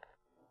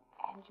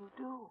 And you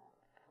do.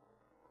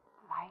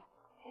 Like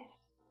this.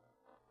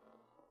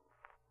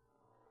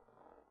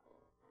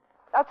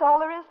 That's all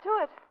there is to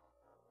it.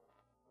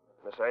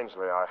 Miss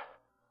Ainsley, I...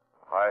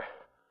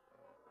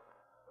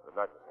 Good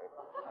night, Miss Ainsley.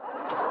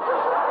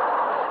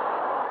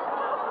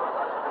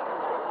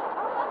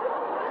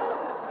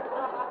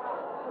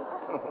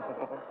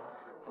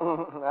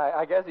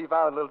 I guess he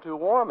found it a little too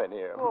warm in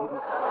here.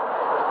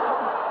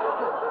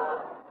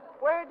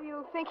 Where do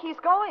you think he's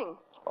going?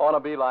 On a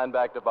beeline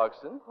back to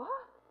Buxton. What?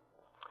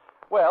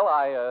 Well,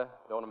 I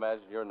don't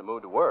imagine you're in the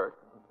mood to work.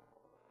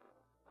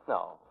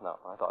 No,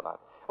 I thought not.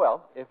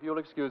 Well, if you'll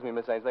excuse me,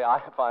 Miss Ainsley,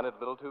 I find it a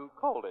little too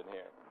cold in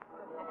here.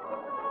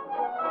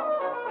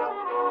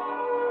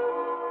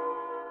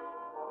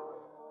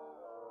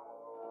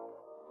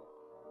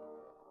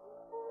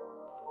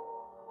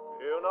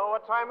 You know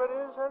what time it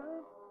is,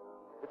 Henry?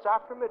 It's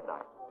after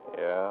midnight.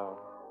 Yeah.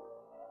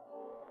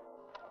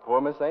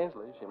 Poor Miss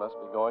Ainsley. She must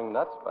be going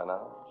nuts by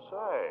now.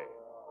 Say,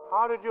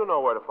 how did you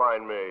know where to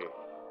find me?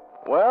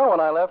 Well, when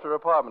I left her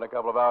apartment a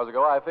couple of hours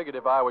ago, I figured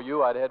if I were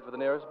you, I'd head for the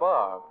nearest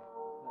bar.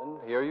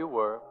 And here you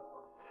were.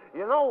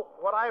 You know,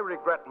 what I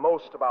regret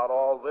most about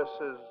all this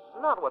is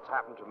not what's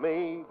happened to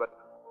me, but,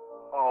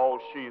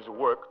 she's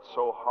worked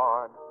so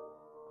hard.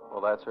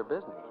 Well, that's her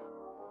business.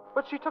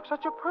 But she took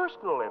such a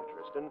personal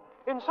interest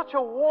in such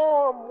a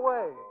warm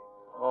way.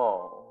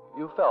 Oh,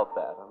 you felt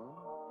that, huh?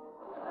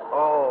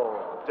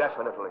 Oh,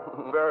 definitely.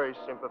 Very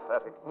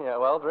sympathetic. Yeah,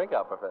 well, drink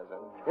up, Professor.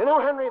 You know,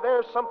 Henry,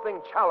 there's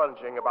something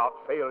challenging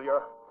about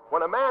failure.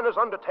 When a man has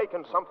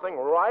undertaken something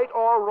right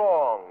or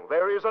wrong,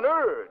 there is an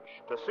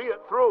urge to see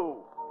it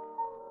through.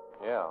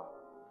 Yeah.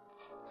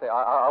 Say,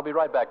 I'll be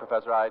right back,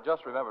 Professor. I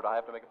just remembered I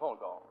have to make a phone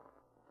call.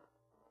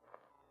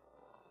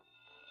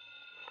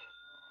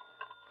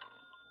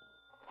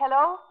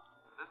 Hello?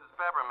 This is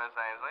Pepper, Miss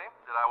Ainsley.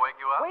 Did I wake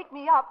you up? Wake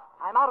me up.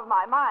 I'm out of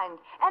my mind.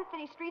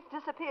 Anthony Street's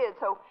disappeared,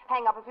 so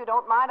hang up if you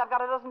don't mind. I've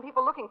got a dozen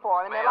people looking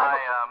for him. May I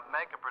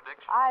make a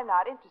prediction? I'm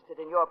not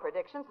interested in your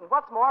predictions, and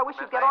what's more, I wish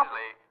you'd get off... Miss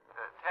Ainsley,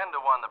 10 to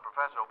 1, the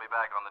professor will be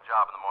back on the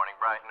job in the morning,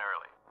 bright and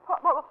early.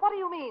 What do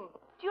you mean?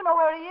 Do you know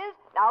where he is?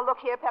 Now, look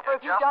here, Pepper,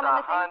 if you've done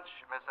anything... Just a hunch,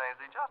 Miss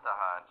Ainsley, just a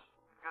hunch.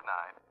 Good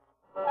night.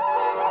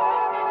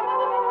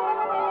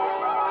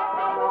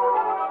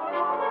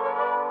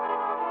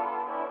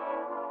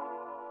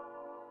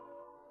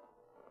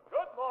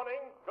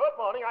 Good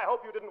morning. I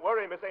hope you didn't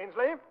worry, Miss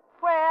Ainsley.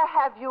 Where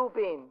have you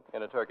been?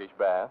 In a Turkish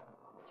bath.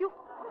 You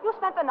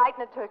spent the night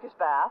in a Turkish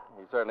bath?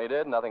 He certainly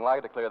did. Nothing like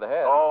it to clear the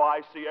head. Oh,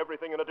 I see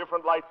everything in a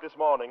different light this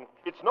morning.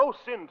 It's no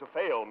sin to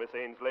fail, Miss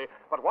Ainsley,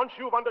 but once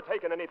you've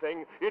undertaken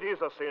anything, it is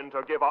a sin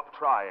to give up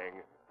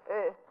trying.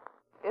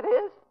 It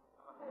is?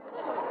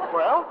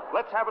 Well,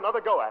 let's have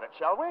another go at it,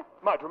 shall we?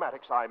 My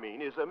dramatics, I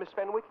mean. Is Miss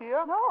Fenwick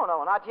here? No,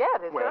 not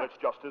yet, is Well, there? it's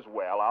just as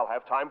well. I'll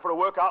have time for a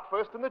workout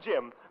first in the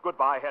gym.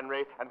 Goodbye,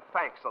 Henry, and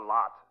thanks a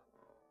lot.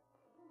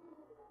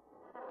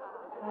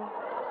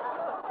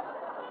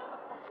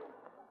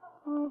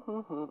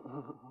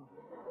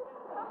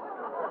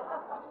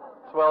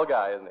 Swell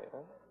guy, isn't he?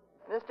 Huh?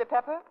 Mr.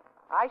 Pepper,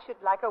 I should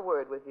like a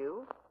word with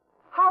you.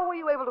 How were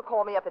you able to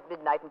call me up at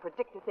midnight and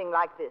predict a thing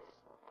like this?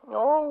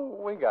 Oh,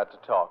 we got to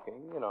talking,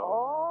 you know.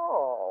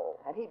 Oh,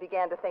 and he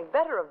began to think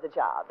better of the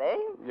job, eh?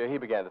 Yeah, he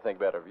began to think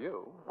better of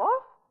you.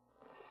 What?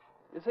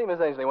 You see,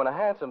 Miss Ainsley, when a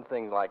handsome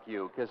thing like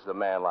you kisses a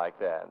man like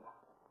that,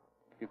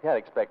 you can't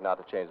expect not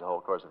to change the whole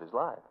course of his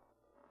life.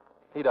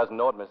 He doesn't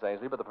know it, Miss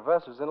Ainsley, but the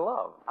professor's in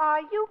love.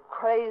 Are you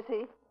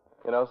crazy?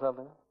 You know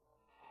something?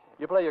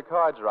 You play your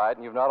cards right,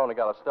 and you've not only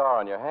got a star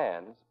on your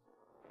hands,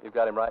 you've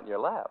got him right in your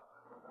lap.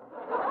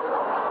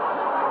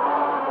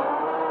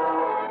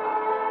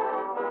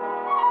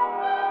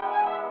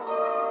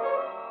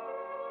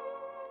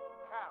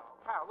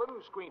 Cal, the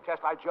new screen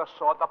test I just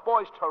saw, the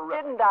boy's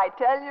terrific. Didn't I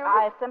tell you?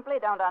 I simply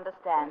don't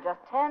understand. Just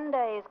 10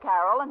 days,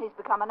 Carol, and he's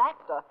become an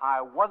actor.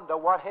 I wonder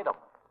what hit him.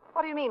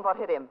 What do you mean, what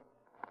hit him?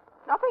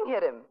 Nothing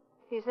hit him.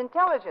 He's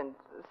intelligent,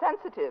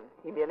 sensitive.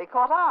 He merely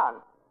caught on.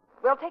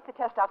 We'll take the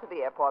test out to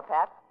the airport,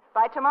 Pat.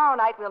 By tomorrow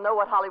night, we'll know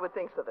what Hollywood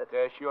thinks of it.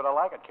 They're sure to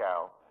like it,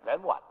 Carol.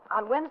 Then what?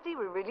 On Wednesday,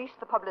 we release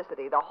the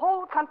publicity. The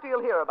whole country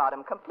will hear about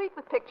him, complete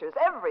with pictures,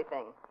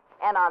 everything.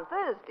 And on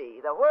Thursday,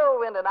 the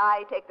Whirlwind and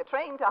I take the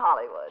train to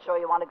Hollywood. Sure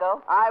you want to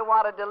go? I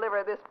want to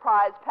deliver this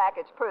prize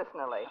package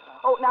personally.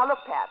 Oh, now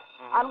look, Pat.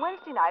 On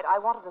Wednesday night, I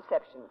want a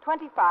reception.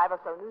 25 or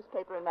so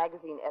newspaper and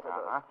magazine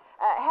editors.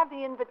 Have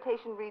the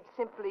invitation read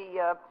simply,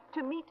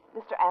 to meet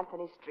Mr.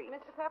 Anthony Street.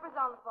 Mr. Pepper's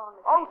on the phone.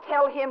 Oh,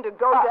 tell him to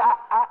go to...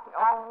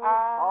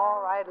 All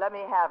right, let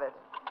me have it.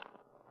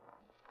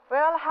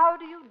 Well, how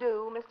do you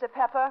do, Mr.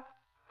 Pepper?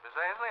 Miss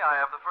Ainsley, I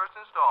have the first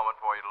installment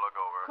for you to look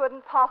over.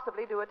 Couldn't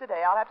possibly do it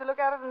today. I'll have to look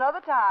at it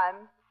another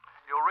time.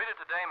 You'll read it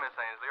today, Miss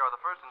Ainsley, or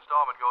the first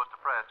installment goes to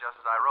press just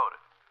as I wrote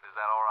it. Is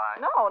that all right?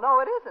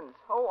 No, it isn't.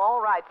 Oh, all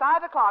right.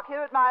 5 o'clock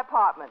here at my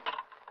apartment.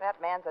 That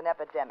man's an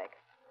epidemic.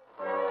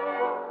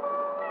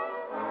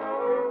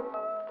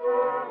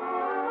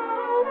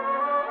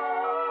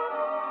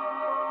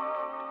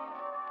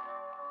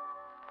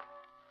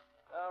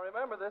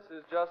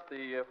 just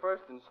the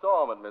first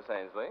installment, Miss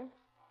Ainsley.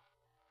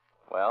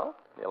 Well,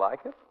 you like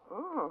it?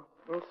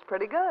 It's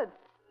pretty good.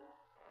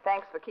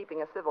 Thanks for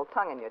keeping a civil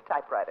tongue in your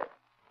typewriter.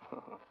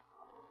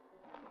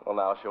 Well,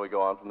 now, shall we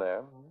go on from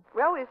there?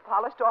 Well, we've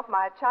polished off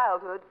my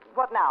childhood.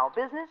 What now,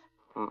 business?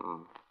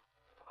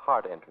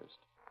 Heart interest.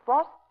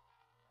 What?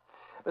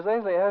 Miss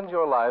Ainsley, hasn't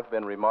your life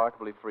been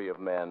remarkably free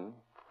of men?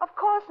 Of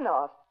course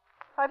not.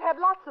 I've had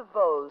lots of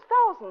beaux,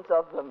 thousands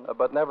of them.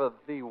 But never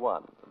the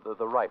one,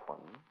 the right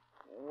one.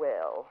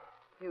 Well,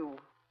 you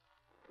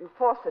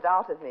forced it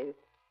out of me.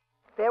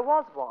 There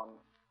was one.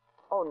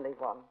 Only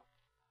one.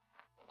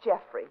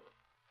 Jeffrey.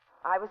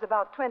 I was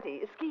about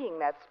 20, skiing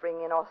that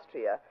spring in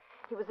Austria.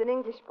 He was an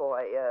English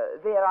boy,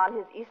 there on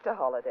his Easter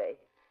holiday.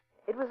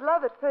 It was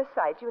love at first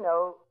sight, you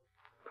know,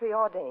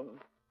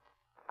 preordained.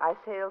 I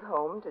sailed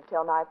home to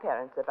tell my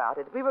parents about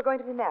it. We were going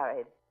to be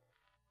married.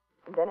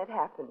 And then it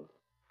happened.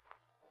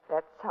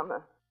 That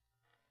summer.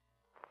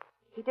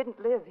 He didn't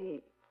live.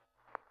 He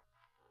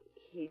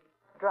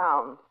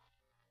drowned.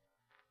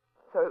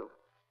 So,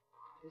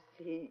 you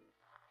see,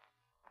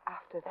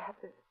 after that...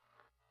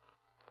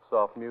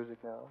 Soft music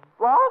now?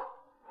 What?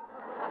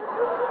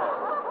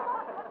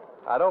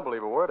 I don't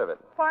believe a word of it.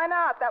 Why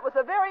not? That was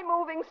a very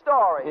moving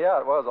story. Yeah,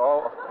 it was.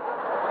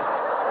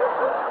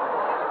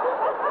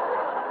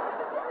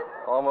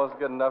 Almost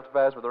good enough to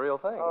pass for the real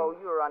thing. Oh,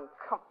 you're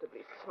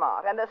uncomfortably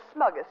smart and the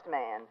smuggest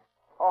man.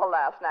 All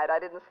last night I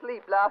didn't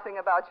sleep laughing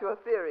about your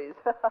theories.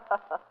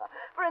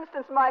 For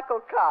instance,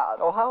 Michael Cobb.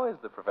 Oh, how is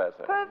the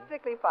professor?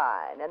 Perfectly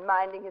fine and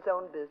minding his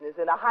own business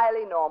in a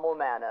highly normal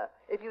manner.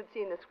 If you'd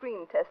seen the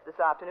screen test this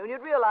afternoon,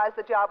 you'd realize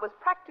the job was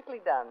practically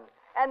done.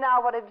 And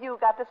now what have you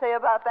got to say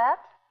about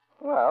that?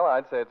 Well,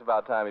 I'd say it's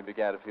about time he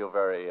began to feel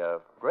very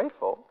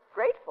grateful.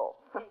 Grateful?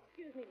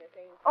 Excuse me, Miss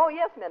Ainsley. Oh,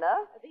 yes,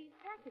 Minna. These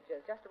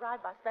packages just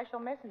arrived by special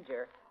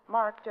messenger,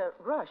 marked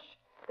Rush.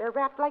 They're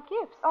wrapped like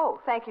gifts.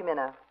 Oh, thank you,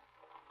 Minna.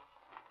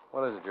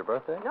 What is it, your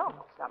birthday? No,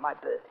 it's not my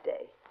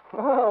birthday.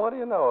 Well, what do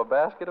you know? A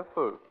basket of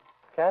food.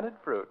 Candied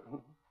fruit.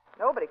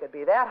 Nobody could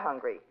be that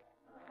hungry.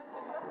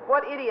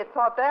 What idiot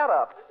thought that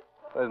up?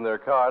 Isn't there a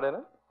card in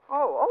it?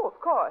 Oh, of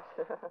course.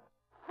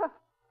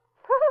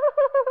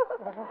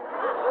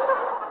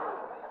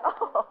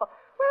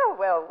 Oh,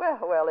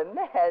 well,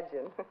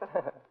 imagine.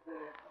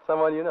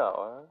 Someone you know,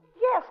 huh?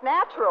 Yes,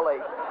 naturally.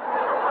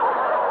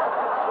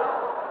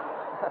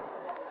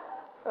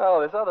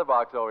 Oh, this other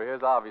box over here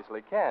is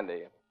obviously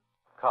candy.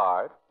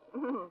 Card.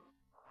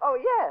 Oh,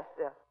 yes.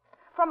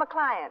 From a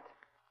client.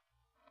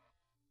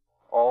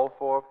 All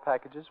 4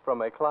 packages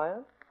from a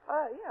client?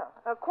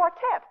 Yeah. A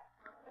quartet.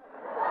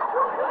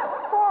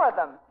 4 of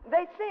them.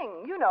 They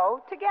sing, you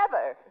know,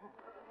 together.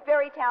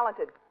 Very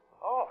talented.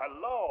 Oh,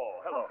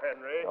 hello. Hello,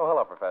 Henry. Oh,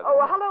 hello, Professor. Oh,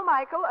 hello,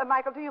 Michael.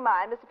 Michael, do you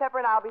mind? Mr. Pepper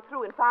and I'll be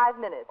through in 5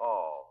 minutes.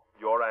 Oh,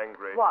 you're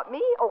angry. What,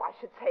 me? Oh, I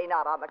should say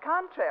not. On the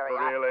contrary.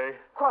 Really?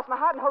 Cross my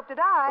heart and hope to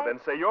die. Well,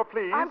 then say you're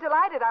pleased. I'm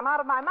delighted. I'm out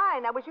of my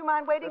mind. Now, would you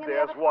mind waiting in the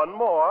There's one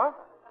more.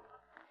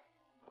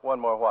 One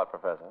more what,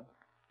 Professor?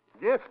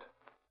 Gift.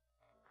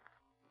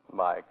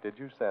 Mike, did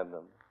you send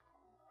them?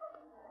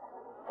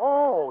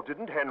 Oh,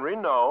 didn't Henry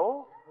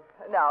know?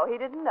 No, he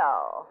didn't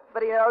know.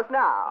 But he knows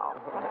now.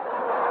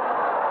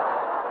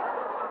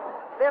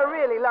 They're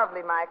really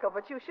lovely, Michael,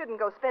 but you shouldn't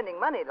go spending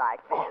money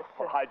like this.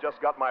 Oh, I just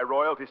got my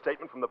royalty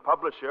statement from the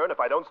publisher, and if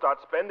I don't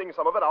start spending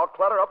some of it, I'll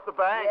clutter up the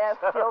banks. Yes,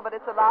 still, but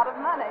it's a lot of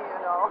money, you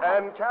know.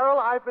 And, Carol,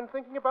 I've been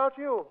thinking about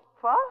you.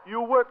 What?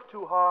 You work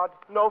too hard.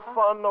 No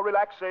fun, no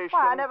relaxation.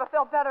 Why, I never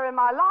felt better in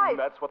my life.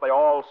 That's what they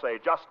all say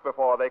just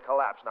before they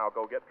collapse. Now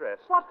go get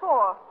dressed. What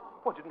for?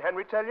 Well, didn't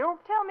Henry tell you?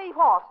 Tell me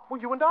what?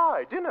 Well, you and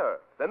I, dinner.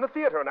 Then the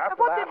theater, and after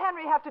What that... did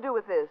Henry have to do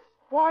with this?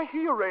 Why,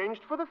 he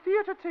arranged for the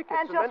theater tickets.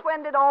 And just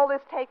when did all this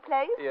take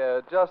place?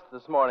 Yeah, just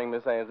this morning,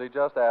 Miss Ainsley,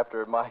 just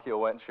after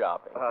Michael went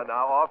shopping.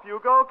 Now off you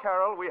go,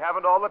 Carol. We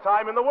haven't all the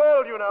time in the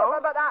world, you know.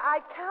 But I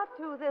can't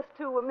do this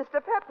to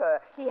Mr. Pepper.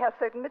 He has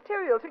certain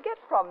material to get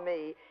from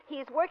me.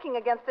 He's working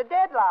against a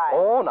deadline.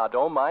 Oh, now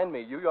don't mind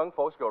me. You young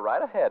folks go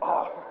right ahead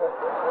now.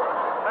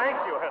 Thank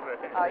you, Henry.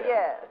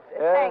 Yes.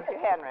 Thank you,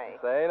 Henry.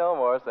 Say no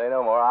more, say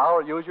no more.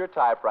 I'll use your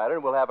typewriter,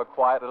 and we'll have a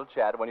quiet little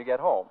chat when you get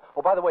home.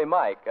 Oh, by the way,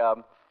 Mike,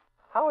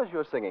 how is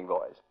your singing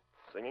voice?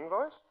 Singing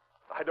voice?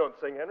 I don't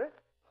sing, Henry.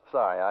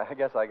 Sorry, I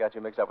guess I got you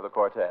mixed up with a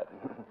quartet.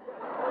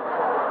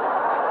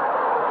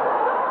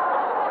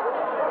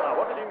 Now,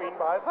 what did you mean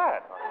by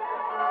that?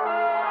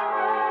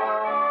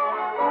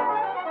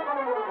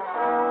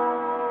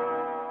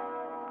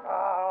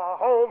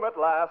 Home at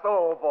last.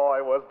 Oh,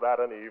 boy, was that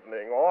an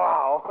evening.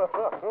 Wow.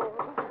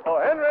 Oh,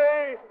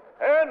 Henry!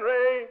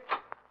 Henry!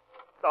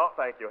 Oh,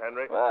 thank you,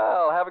 Henry.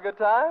 Well, have a good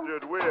time?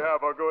 Did we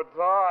have a good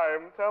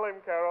time? Tell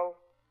him, Carol.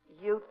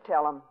 You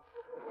tell him.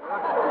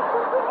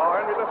 Oh,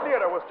 Henry, the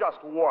theater was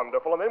just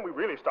wonderful, and then we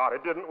really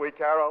started, didn't we,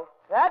 Carol?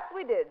 That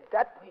we did.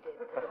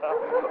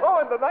 Oh,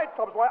 and the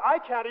nightclubs, why, I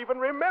can't even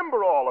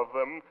remember all of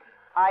them.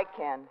 I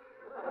can.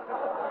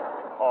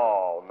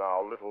 Oh,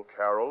 now, little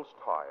Carol's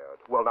tired.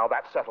 Well, now,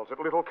 that settles it.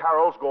 Little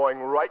Carol's going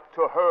right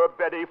to her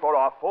beddy for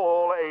a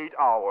full 8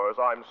 hours.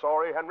 I'm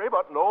sorry, Henry,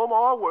 but no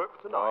more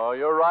work tonight. Oh,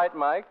 you're right,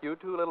 Mike. You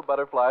two little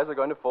butterflies are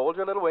going to fold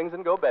your little wings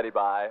and go Betty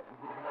bye.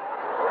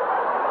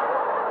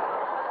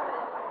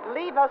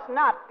 Leave us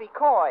not be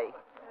coy.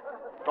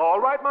 All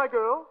right, my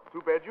girl.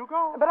 To bed you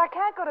go. But I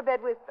can't go to bed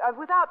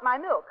without my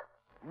milk.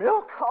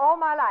 Milk? All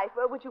my life.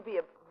 Would you be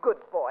a good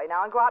boy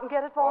now and go out and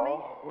get it for me?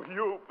 Oh,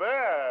 you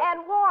bet.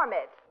 And warm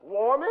it.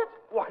 Warm it?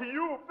 Why,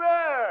 you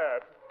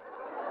bet.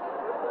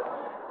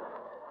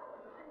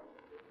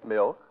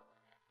 Milk?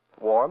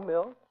 Warm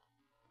milk?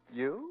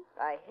 You?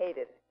 I hate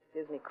it. It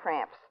gives me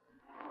cramps.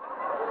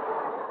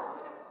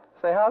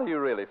 Say, how do you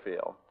really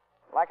feel?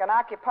 Like an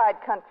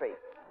occupied country.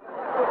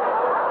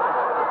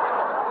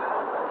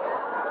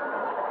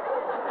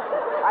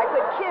 I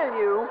could kill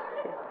you.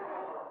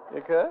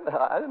 You could?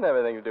 I didn't have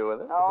anything to do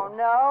with it. Oh,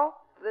 no?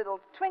 Little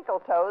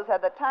Twinkle Toes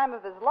had the time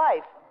of his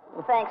life,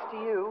 thanks to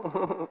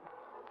you.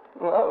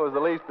 Well, it was the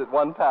least that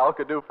one pal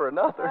could do for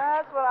another.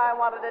 That's what I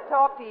wanted to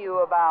talk to you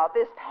about,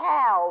 this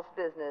pal's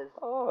business.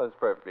 Oh, it's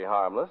perfectly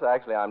harmless.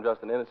 Actually, I'm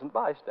just an innocent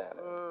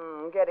bystander.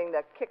 Getting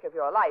the kick of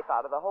your life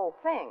out of the whole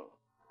thing.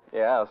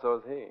 Yeah, so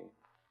is he.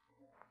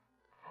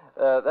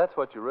 That's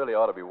what you really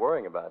ought to be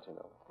worrying about, you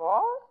know.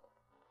 What?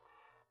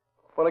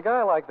 When a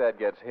guy like that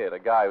gets hit, a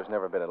guy who's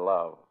never been in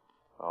love,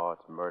 oh,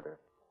 it's murder.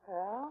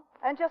 Yeah?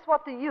 And just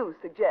what do you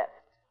suggest?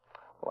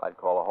 Well, I'd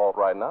call a halt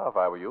right now if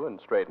I were you and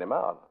straighten him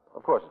out.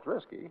 Of course, it's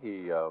risky.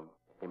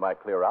 He might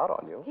clear out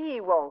on you.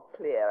 He won't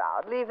clear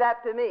out. Leave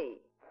that to me.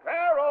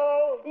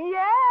 Carol!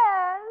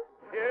 Yes?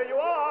 Here you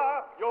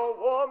are, your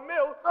warm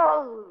milk.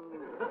 Oh.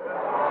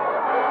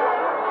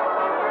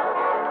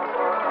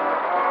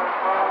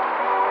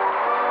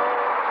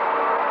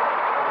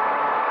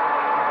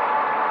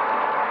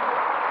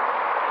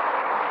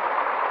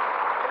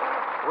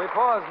 We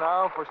pause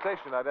now for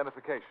station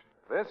identification.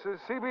 This is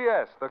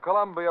CBS, the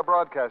Columbia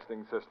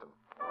Broadcasting System.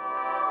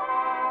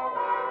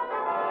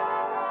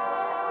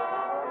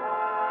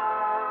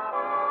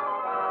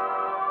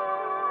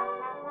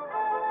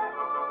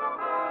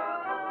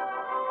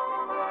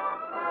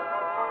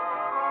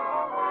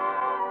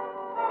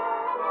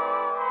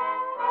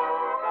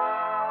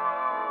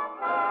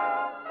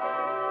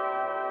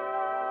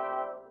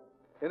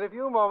 In a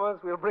few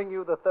moments, we'll bring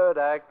you the third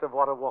act of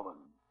What a Woman.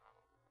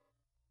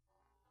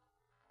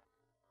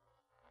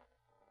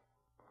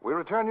 We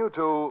return you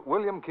to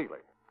William Keighley.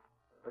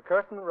 The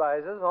curtain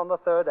rises on the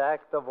third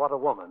act of What a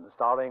Woman,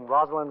 starring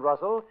Rosalind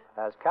Russell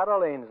as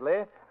Carol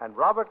Ainsley and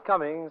Robert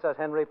Cummings as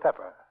Henry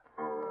Pepper.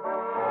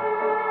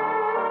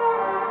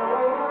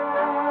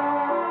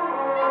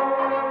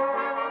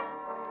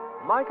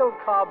 Michael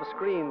Cobb's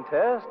screen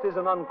test is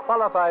an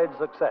unqualified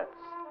success,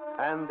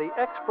 and the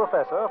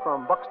ex-professor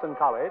from Buxton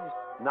College,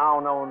 now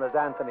known as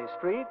Anthony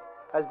Street,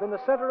 has been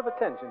the center of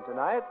attention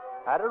tonight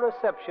at a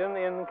reception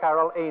in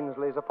Carol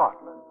Ainsley's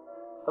apartment.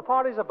 The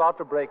party's about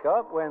to break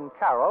up when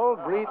Carol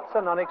greets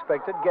an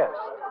unexpected guest,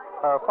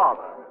 her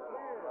father.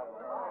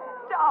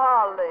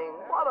 Darling,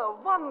 what a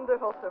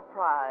wonderful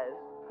surprise.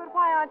 But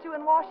why aren't you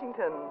in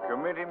Washington?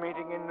 Committee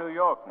meeting in New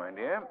York, my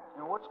dear.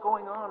 Now, what's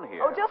going on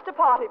here? Oh, just a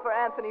party for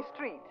Anthony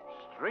Street.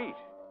 Street?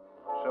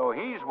 So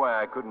he's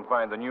why I couldn't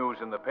find the news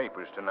in the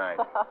papers tonight.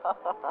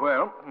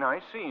 Well,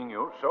 nice seeing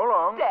you. So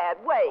long. Dad,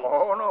 wait.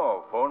 Oh,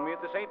 no. Phone me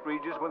at the St.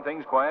 Regis when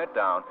things quiet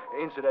down.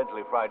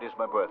 Incidentally, Friday's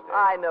my birthday.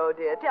 I know,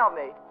 dear. Tell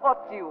me,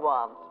 what do you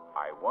want?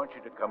 I want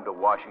you to come to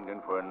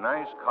Washington for a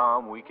nice,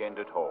 calm weekend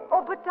at home.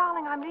 Oh, but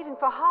darling, I'm leaving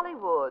for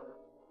Hollywood.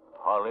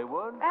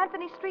 Hollywood?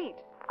 Anthony Street.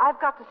 I've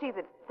got to see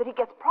that he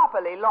gets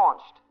properly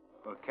launched.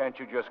 Well, can't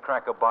you just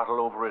crack a bottle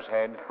over his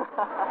head?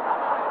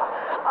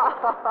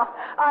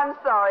 I'm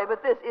sorry,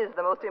 but this is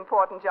the most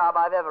important job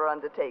I've ever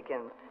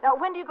undertaken. Now,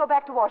 when do you go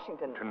back to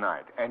Washington?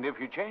 Tonight. And if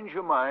you change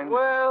your mind...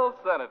 Well,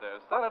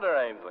 Senator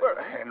Ainsley. Well,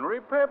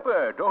 Henry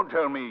Pepper, don't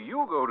tell me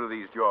you go to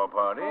these jaw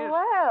parties.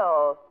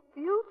 Well,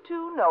 you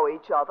two know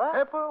each other.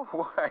 Pepper?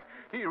 Why,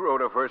 he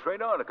wrote a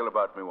first-rate article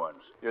about me once.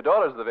 Your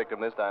daughter's the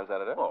victim this time,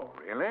 Senator. Oh,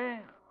 really?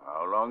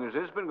 How long has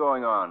this been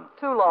going on?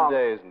 Too long.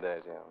 Days and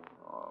days, yeah.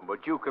 Oh,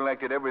 but you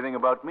collected everything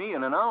about me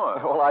in an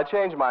hour. Well, I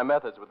changed my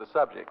methods with the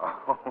subject.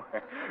 Oh,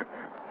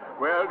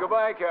 well,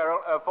 goodbye, Carol.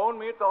 Phone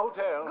me at the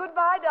hotel.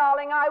 Goodbye,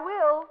 darling. I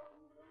will.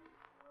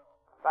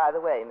 By the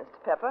way,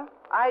 Mr. Pepper,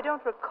 I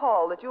don't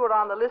recall that you were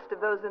on the list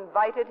of those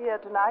invited here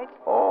tonight.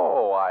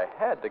 Oh, I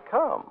had to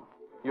come.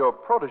 Your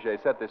protege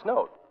sent this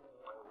note.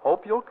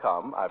 Hope you'll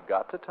come. I've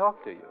got to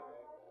talk to you.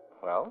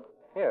 Well,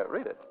 here,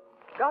 read it.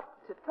 Got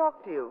to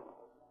talk to you.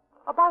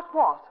 About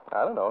what?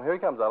 I don't know. Here he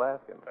comes. I'll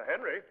ask him.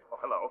 Henry? Oh,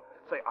 hello.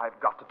 Say, I've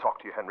got to talk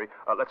to you, Henry.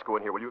 Let's go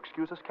in here. Will you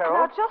excuse us, Carol?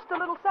 Now, just a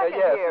little second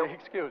yes, here.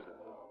 Excuse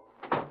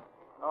us.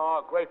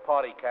 Oh, great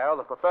party, Carol.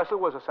 The professor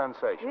was a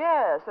sensation.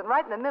 Yes, and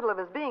right in the middle of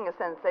his being a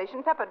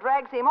sensation, Pepper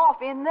drags him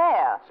off in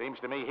there. Seems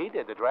to me he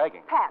did the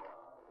dragging. Pat,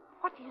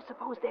 what do you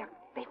suppose they've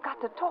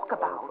got to talk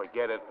about? Oh,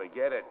 forget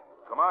it.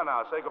 Come on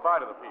now, say goodbye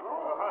to the people.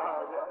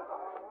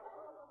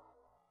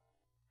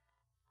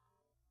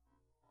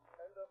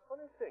 And a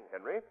funny thing,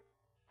 Henry.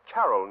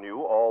 Carol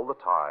knew all the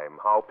time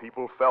how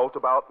people felt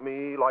about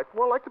me, like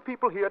the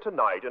people here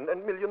tonight and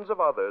millions of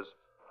others.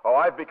 Oh,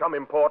 I've become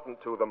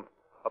important to them,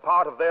 a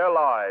part of their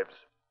lives.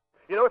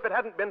 You know, if it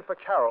hadn't been for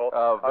Carol...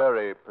 A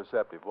very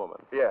perceptive woman.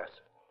 Yes.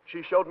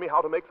 She showed me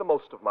how to make the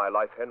most of my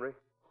life, Henry.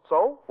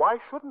 So, why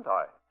shouldn't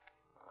I?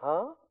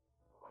 Huh?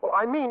 Well,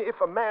 I mean, if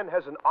a man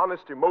has an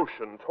honest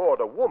emotion toward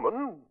a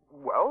woman,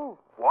 well,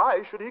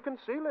 why should he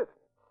conceal it?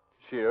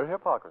 Sheer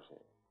hypocrisy.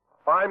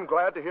 I'm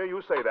glad to hear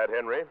you say that,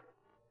 Henry.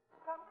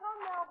 Come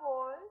now,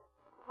 boys.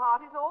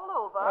 Party's all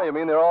over. Oh, you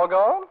mean they're all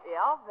gone?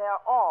 Yeah,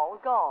 they're all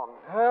gone.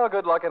 Well,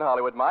 good luck in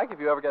Hollywood, Mike. If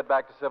you ever get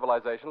back to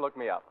civilization, look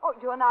me up. Oh,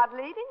 you're not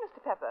leaving,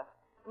 Mr. Pepper?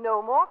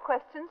 No more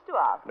questions to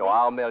ask No, me?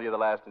 I'll mail you the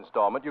last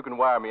installment. You can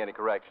wire me any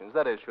corrections.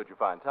 That is, should you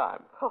find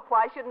time. Oh,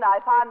 why shouldn't I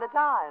find the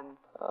time?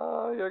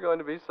 Oh, you're going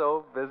to be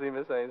so busy,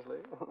 Miss Ainsley.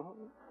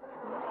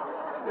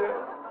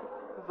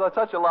 There's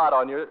such a lot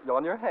on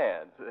your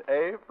hands.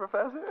 Eh,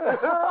 Professor?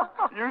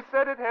 You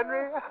said it,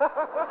 Henry.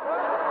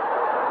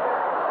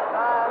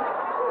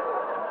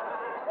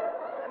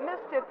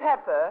 Mr.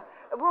 Pepper,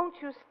 won't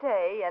you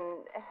stay and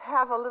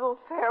have a little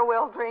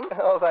farewell drink?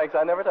 Oh, thanks.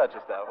 I never touch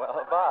your stuff.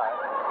 Well, bye.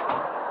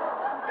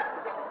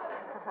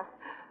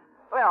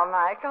 Well,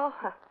 Michael,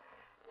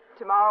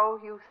 tomorrow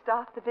you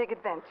start the big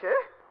adventure.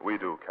 We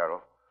do,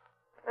 Carol.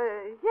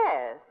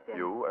 Yes.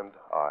 You and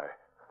I.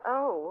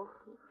 Oh,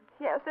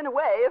 yes, in a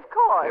way, of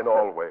course. In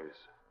all ways.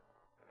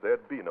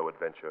 There'd be no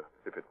adventure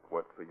if it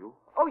weren't for you.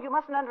 Oh, you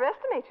mustn't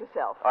underestimate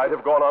yourself. I'd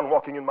have gone on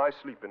walking in my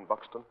sleep in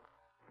Buxton.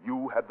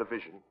 You had the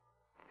vision.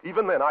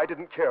 Even then, I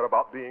didn't care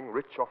about being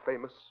rich or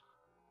famous.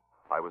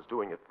 I was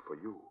doing it for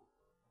you.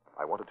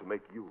 I wanted to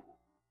make you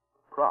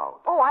proud.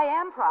 Oh, I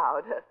am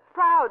proud.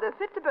 Proud,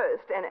 fit to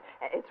burst. And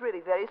it's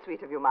really very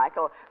sweet of you,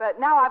 Michael. But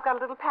now I've got a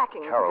little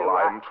packing Carol, to do.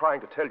 I'm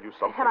trying to tell you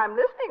something. And I'm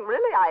listening,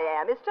 really I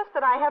am. It's just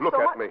that I have Look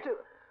so at much me. to...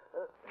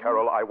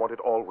 Carol, I want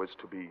it always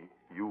to be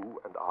you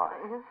and I.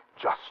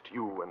 Just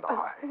you and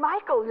I.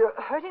 Michael, you're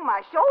hurting my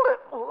shoulder.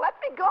 Let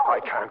me go. I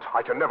can't. I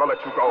can never let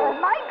you go.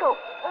 Michael,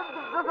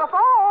 the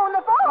phone.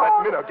 Let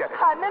Minna get it.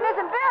 Minna's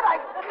in bed. I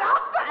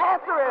got to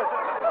answer it.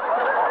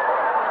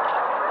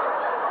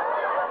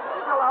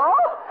 Hello?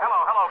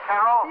 Hello,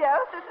 Carol.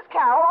 Yes, this is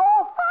Carol.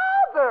 Oh,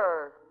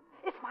 Father.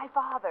 It's my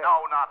father.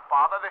 No, not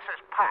Father. This is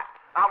Pat.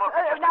 Now, look,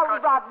 No,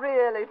 not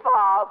really,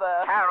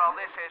 Father. Carol,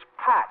 this is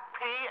Pat.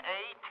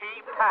 P-A-T,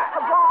 Pat.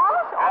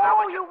 Boss? And I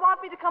Oh, want you want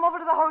me to come over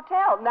to the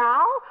hotel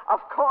now? Of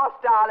course,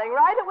 darling,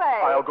 right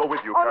away. I'll go with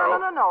you, Oh, Carol.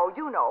 no.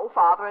 You know,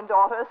 father and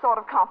daughter are sort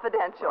of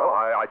confidential.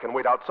 Well, I can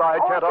wait outside,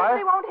 can't I?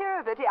 He won't hear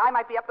of it. I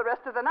might be up the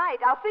rest of the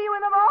night. I'll see you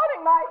in the morning,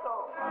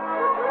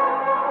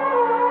 Michael.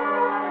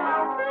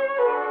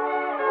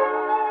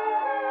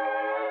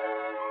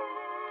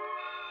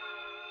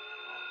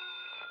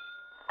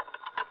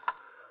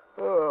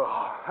 Oh,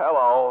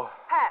 hello.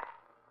 Pat.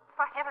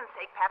 For heaven's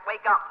sake, Pat,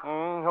 wake up.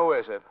 Who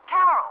is it?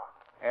 Carol.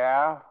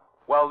 Yeah?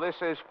 Well, this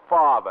is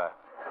Father.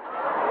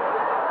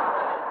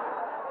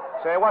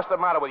 Say, what's the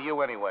matter with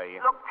you anyway?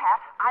 Look,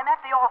 Pat, I'm at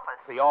the office.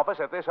 The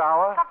office at this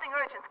hour? Something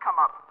urgent's come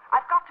up.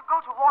 I've got to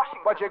go to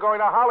Washington. But you're going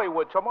to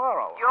Hollywood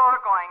tomorrow. You're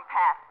going,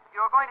 Pat.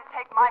 You're going to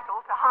take Michael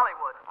to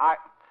Hollywood.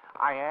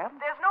 I am?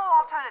 There's no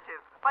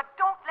alternative, but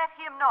don't let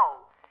him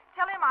know.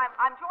 Tell him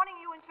I'm joining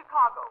you in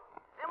Chicago.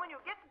 Then when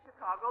you get to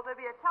Chicago, there'll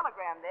be a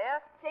telegram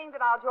there saying that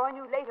I'll join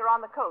you later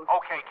on the coast.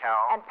 Okay,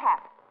 Carol. And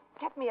Pat,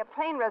 get me a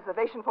plane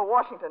reservation for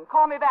Washington.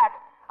 Call me back.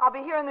 I'll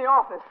be here in the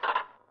office.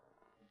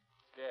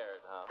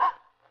 Scared, huh?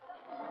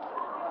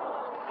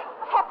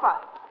 Pepper.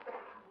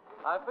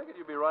 I figured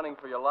you'd be running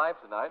for your life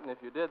tonight, and if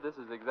you did, this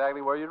is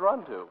exactly where you'd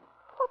run to.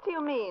 What do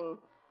you mean,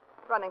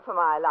 running for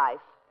my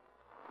life?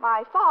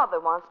 My father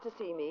wants to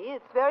see me.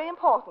 It's very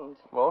important.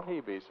 Won't he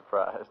be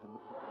surprised?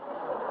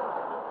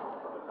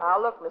 Now,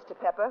 look, Mr.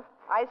 Pepper,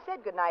 I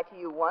said goodnight to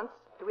you once.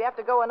 Do we have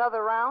to go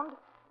another round?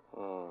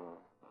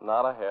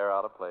 Not a hair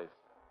out of place.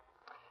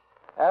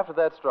 After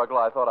that struggle,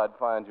 I thought I'd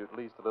find you at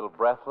least a little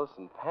breathless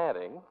and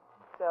panting.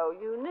 So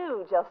you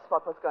knew just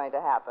what was going to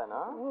happen,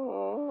 huh?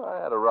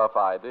 I had a rough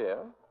idea.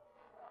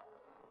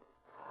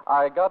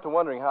 I got to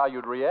wondering how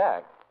you'd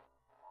react.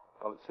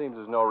 Well, it seems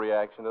there's no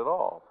reaction at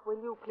all.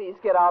 Will you please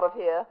get out of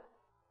here?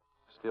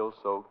 Still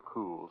so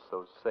cool,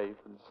 so safe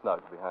and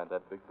snug behind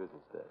that big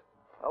business desk.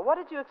 What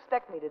did you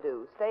expect me to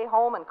do? Stay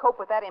home and cope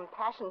with that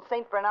impassioned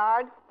St.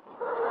 Bernard?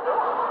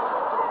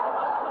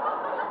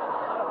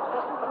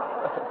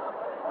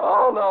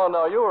 Oh,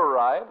 no, you were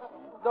right.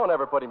 Don't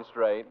ever put him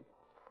straight.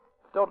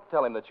 Don't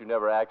tell him that you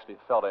never actually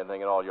felt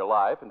anything in all your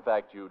life. In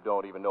fact, you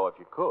don't even know if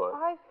you could.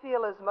 I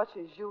feel as much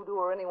as you do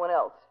or anyone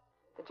else.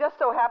 It just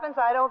so happens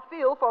I don't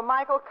feel for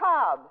Michael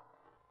Cobb.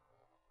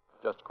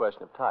 Just a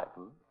question of type,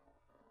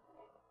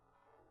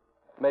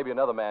 Maybe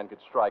another man could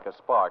strike a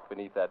spark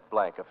beneath that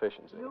blank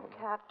efficiency. You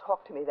can't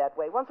talk to me that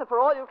way. Once and for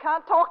all, you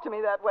can't talk to me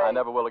that way. I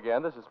never will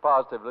again. This is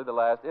positively the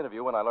last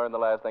interview when I learn the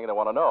last thing that I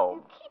want to know.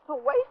 You keep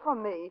away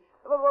from me.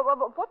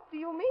 What do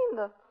you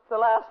mean, the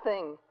last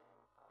thing?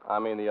 I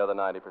mean the other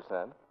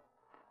 90%.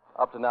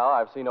 Up to now,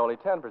 I've seen only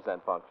 10%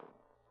 function.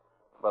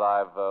 But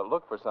I've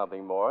looked for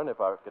something more, and if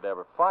I could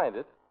ever find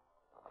it,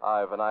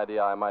 I've an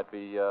idea I might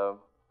be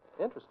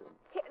interested.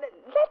 Here,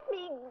 let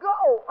me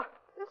go.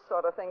 This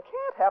sort of thing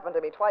can't happen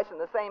to me twice in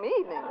the same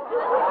evening.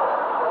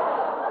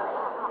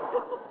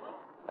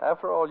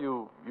 After all,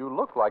 you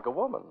look like a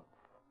woman.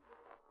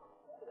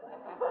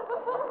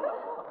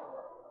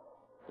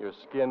 Your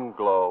skin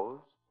glows.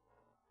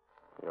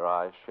 Your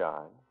eyes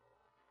shine.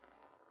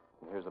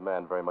 And here's a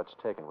man very much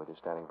taken with you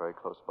standing very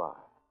close by.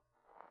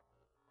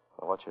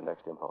 Well, what's your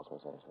next impulse,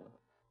 Miss Ainsley?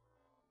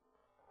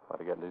 Try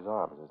to get in his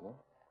arms, isn't it?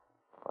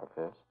 Like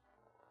this.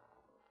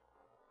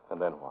 And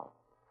then what?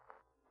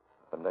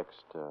 The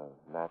next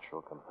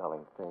natural,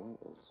 compelling thing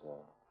is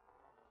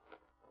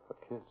a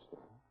kiss,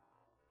 isn't it?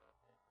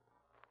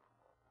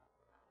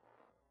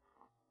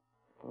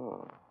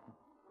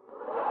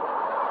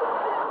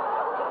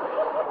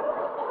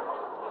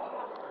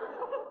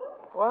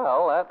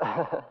 Well,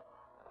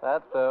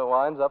 that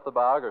winds up the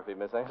biography,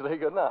 Miss Ainsley.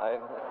 Good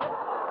night.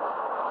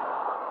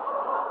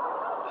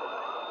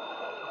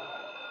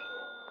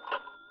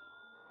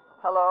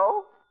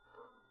 Hello?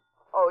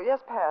 Oh,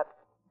 yes, Pat.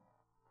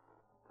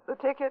 The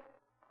ticket?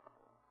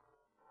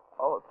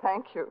 Oh,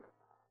 thank you.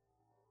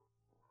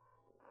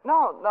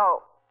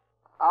 No.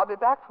 I'll be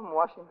back from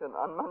Washington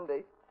on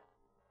Monday.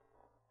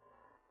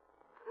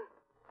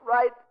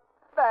 Right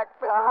back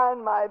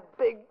behind my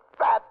big,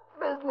 fat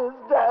business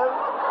desk.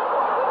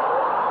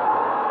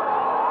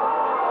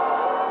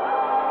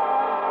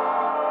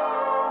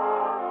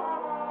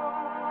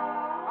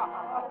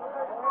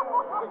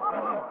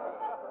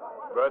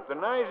 But the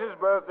nicest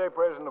birthday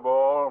present of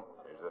all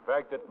is the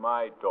fact that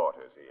my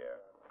daughter's here.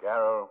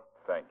 Carol,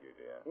 thank you,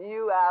 dear.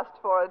 You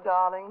asked for it,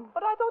 darling.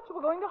 But I thought you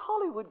were going to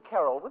Hollywood,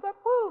 Carol, with that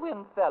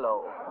whirlwind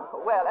fellow.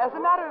 Well, as a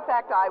matter of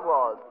fact, I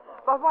was.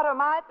 But what are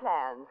my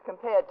plans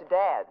compared to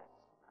Dad's?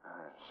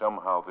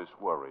 Somehow this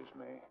worries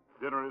me.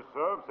 Dinner is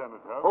served,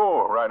 Senator.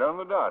 Oh, right on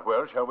the dot.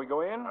 Well, shall we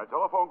go in? A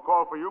telephone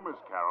call for you, Miss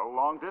Carroll,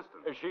 long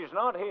distance. She's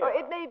not here. Oh,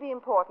 it may be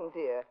important,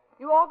 dear.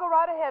 You all go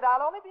right ahead.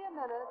 I'll only be a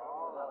minute.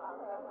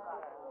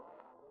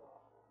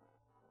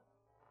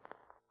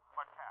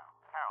 But,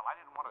 Carol, I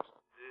didn't want to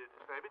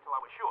disturb you till I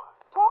was sure.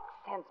 Talk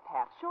sense,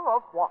 Pat. Sure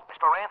of what?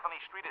 Mr. Anthony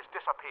Street has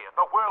disappeared.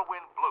 The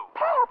whirlwind blew.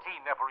 Pat! He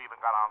never even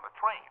got on the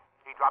train.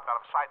 He dropped out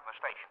of sight in the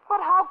station.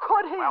 But how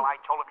could he? Well, I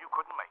told him you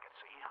couldn't make it,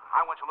 see?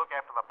 I went to look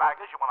after the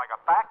baggage, and when I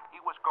got back,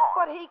 he was gone.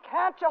 But he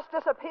can't just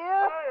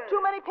disappear. Hey. Too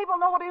many people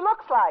know what he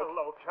looks like.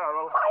 Hello,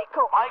 Carol.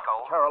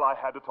 Michael. Carol, I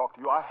had to talk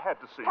to you. I had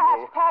to see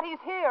you. Pat,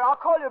 he's here. I'll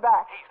call you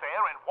back. He's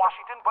there in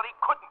Washington, but he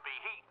couldn't be.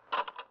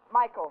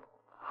 Michael,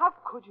 how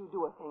could you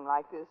do a thing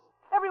like this?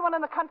 Everyone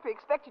in the country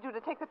expected you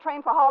to take the train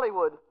for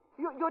Hollywood.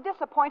 You're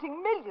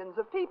disappointing millions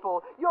of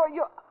people.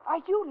 Are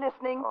you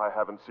listening? I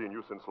haven't seen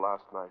you since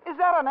last night. Is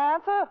that an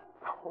answer?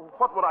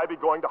 What would I be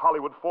going to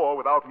Hollywood for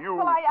without you?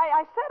 Well,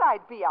 I said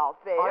I'd be out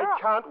there. I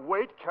can't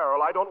wait,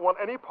 Carol. I don't want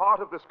any part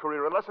of this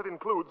career unless it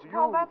includes you.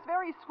 Well, that's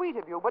very sweet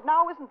of you, but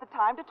now isn't the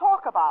time to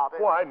talk about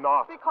it. Why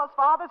not? Because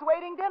Father's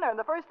waiting dinner, and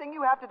the first thing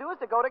you have to do is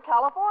to go to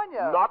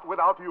California. Not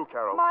without you,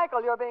 Carol.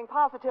 Michael, you're being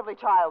positively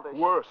childish.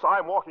 Worse,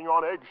 I'm walking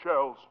on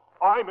eggshells.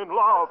 I'm in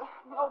love.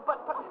 No,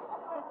 but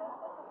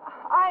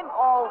I'm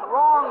all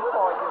wrong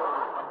for you.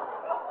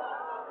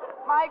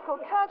 Michael,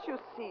 can't you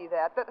see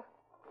that?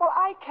 Well,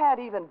 I can't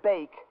even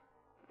bake.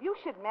 You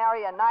should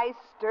marry a nice,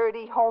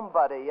 sturdy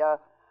homebody, a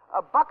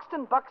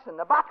Buxton,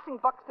 a boxing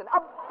Buxton, a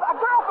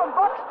girl from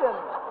Buxton.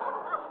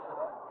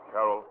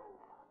 Carol,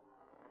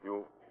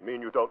 you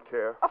mean you don't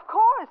care? Of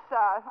course.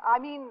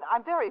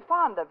 I'm very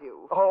fond of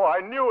you. Oh, I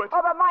knew it.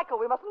 Oh, but Michael,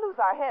 we mustn't lose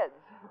our heads.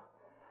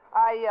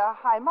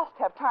 I must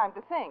have time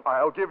to think.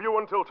 I'll give you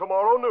until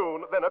tomorrow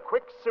noon, then a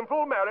quick,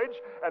 simple marriage,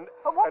 and...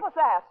 But what was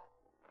that?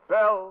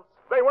 Bells.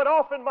 They went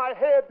off in my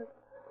head.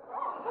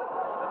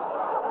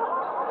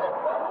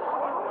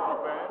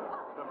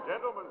 Some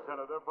gentlemen,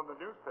 Senator, from the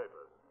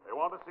newspapers. They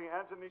want to see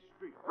Anthony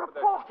Street. That's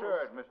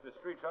absurd. Mr.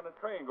 Street's on a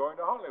train going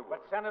to Hollywood.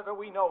 But, Senator,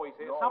 we know he's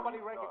here.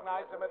 Somebody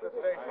recognized him at the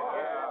station.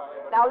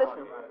 Now,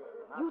 listen.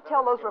 You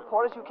tell those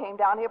reporters you came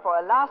down here for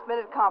a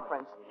last-minute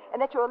conference and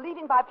that you're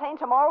leaving by plane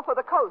tomorrow for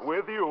the coast.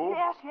 With you?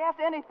 Yes,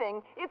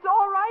 anything. It's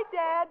all right,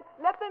 Dad.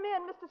 Let them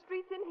in. Mr.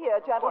 Street's in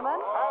here, gentlemen.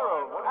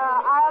 Carol,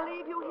 I'll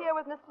leave you here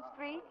with Mr.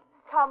 Street.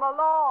 Come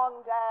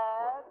along,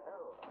 Dad.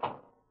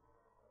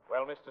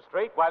 Well, Mr.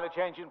 Street, why the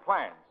change in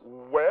plans?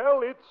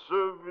 Well, it's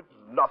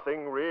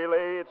nothing,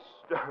 really. It's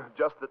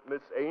just that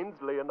Miss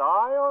Ainsley and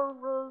I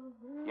are...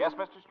 Yes,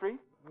 Mr. Street?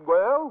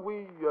 Well,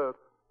 well,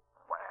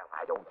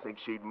 I don't think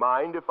she'd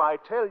mind if I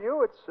tell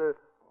you. It's,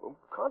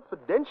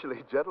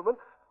 confidentially, gentlemen,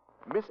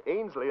 Miss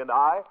Ainsley and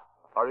I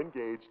are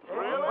engaged.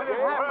 Really?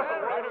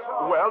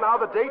 Well, now,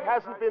 the date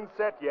hasn't been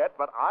set yet,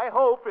 but I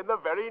hope in the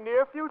very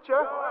near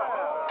future.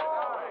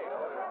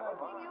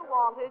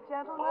 Wanted,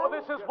 gentlemen. Oh,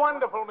 this is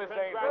wonderful, Miss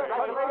Ainsley.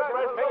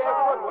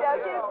 Yes,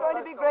 it's going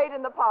to be great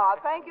in the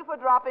park. Thank you for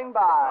dropping by.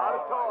 Not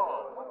at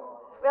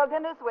all. Well,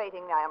 dinner's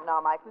waiting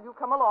now, Michael. You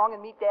come along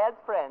and meet Dad's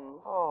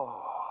friends. Oh,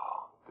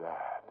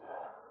 Dad.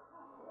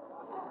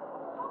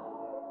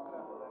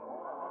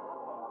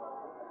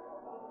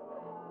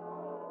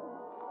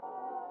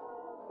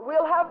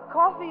 We'll have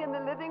coffee in the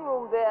living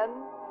room then.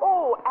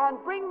 Oh, and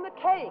bring the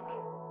cake.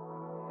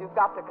 You've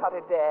got to cut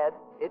it, Dad.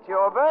 It's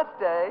your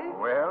birthday.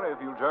 Well,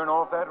 if you turn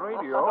off that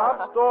radio.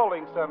 Stop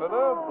stalling,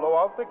 Senator. Blow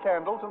out the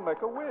candles and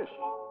make a wish.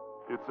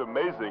 It's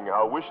amazing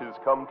how wishes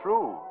come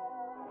true.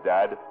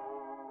 Dad?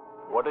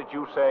 What did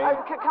you say?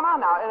 Come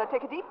on now,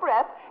 take a deep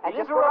breath and We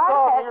just interrupt go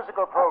our right ahead.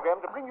 musical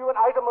program to bring you an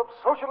item of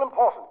social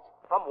importance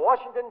from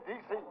Washington,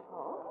 D.C.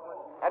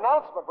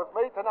 Announcement was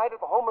made tonight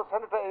at the home of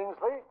Senator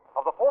Ainsley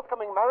of the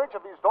forthcoming marriage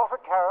of his daughter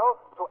Carol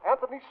to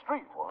Anthony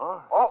Street,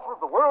 author of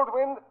The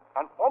Whirlwind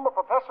and former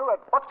professor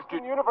at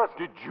Buxton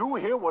University. Did you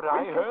hear what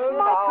I heard?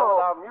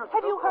 Michael,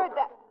 have you heard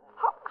that?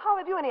 How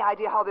have you any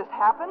idea how this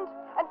happened?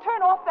 And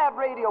turn off that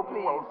radio,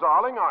 please. Well,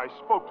 darling, I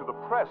spoke to the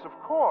press, of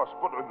course,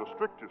 but in the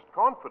strictest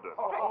confidence.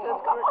 Oh,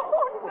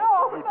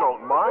 no. You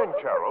don't mind,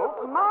 Carol?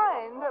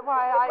 Mind?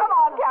 Why, Come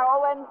on,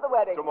 Carol. When's the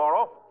wedding?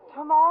 Tomorrow?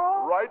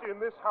 Tomorrow? Right in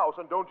this house,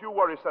 and don't you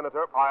worry,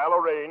 Senator. I'll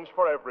arrange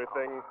for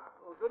everything.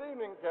 Well, good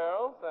evening,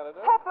 Carol,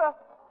 Senator. Pepper,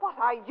 what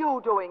are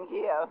you doing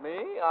here?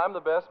 Me? I'm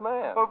the best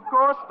man. Of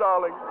course,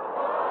 darling.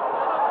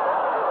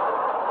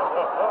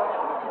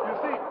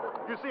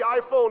 You see,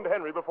 I phoned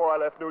Henry before I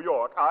left New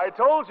York. I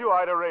told you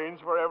I'd arrange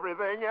for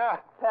everything.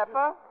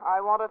 Pepper, I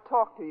want to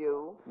talk to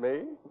you.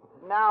 Me?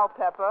 Now,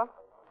 Pepper,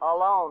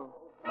 alone.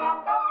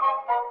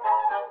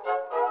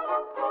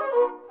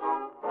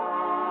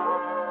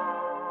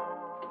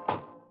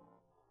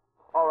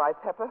 All right,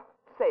 Pepper,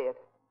 say it.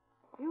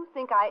 You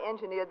think I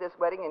engineered this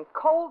wedding in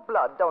cold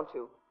blood, don't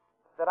you?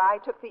 That I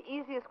took the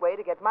easiest way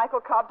to get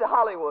Michael Cobb to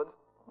Hollywood.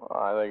 Well,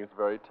 I think it's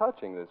very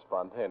touching, this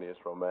spontaneous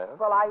romance.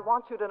 Well, I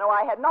want you to know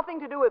I had nothing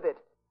to do with it.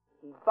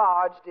 He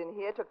barged in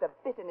here, took the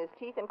bit in his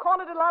teeth, and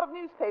cornered a lot of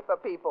newspaper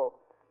people.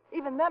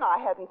 Even then, I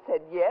hadn't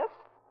said yes.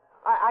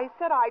 I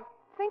said I'd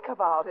think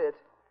about it.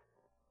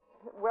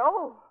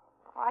 Well,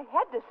 I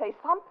had to say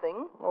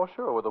something. Oh,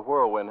 sure, with the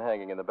whirlwind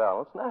hanging in the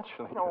balance,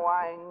 naturally. Oh,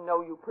 I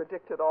know you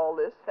predicted all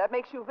this. That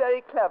makes you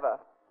very clever.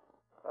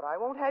 But I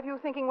won't have you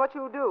thinking what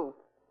you do,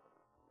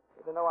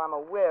 even though I'm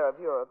aware of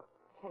your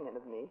opinion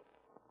of me.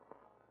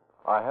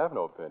 I have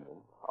no opinion.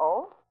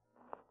 Oh?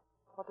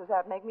 What does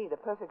that make me, the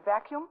perfect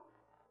vacuum?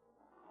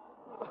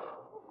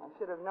 I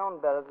should have known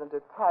better than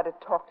to try to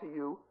talk to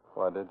you.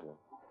 Why did you?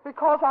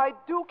 Because I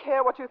do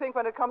care what you think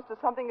when it comes to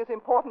something as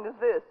important as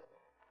this.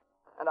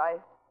 And I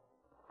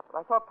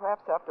thought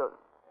perhaps after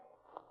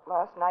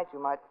last night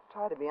you might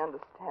try to be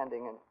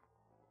understanding and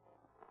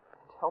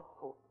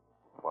helpful.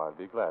 Well, I'd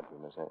be glad to,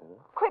 Miss Ainsley.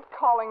 Quit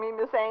calling me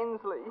Miss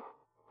Ainsley.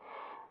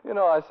 You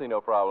know, I see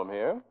no problem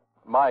here.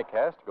 Mike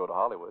has to go to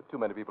Hollywood. Too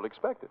many people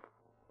expect it.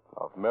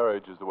 Now, if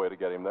marriage is the way to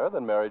get him there,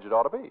 then marriage it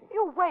ought to be.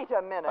 You wait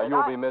a minute.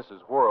 You'll be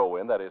Mrs.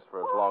 Whirlwind, that is,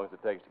 for as long as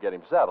it takes to get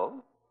him settled.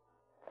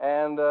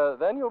 And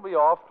then you'll be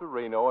off to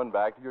Reno and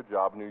back to your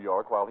job in New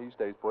York while he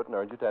stays put and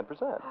earns you 10%.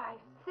 I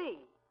see.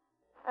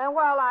 And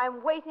while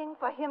I'm waiting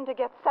for him to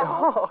get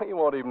settled... Oh, he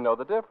won't even know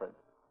the difference.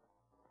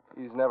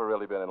 He's never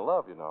really been in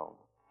love, you know.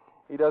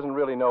 He doesn't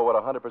really know what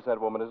a 100%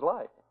 woman is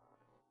like.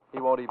 He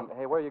won't even...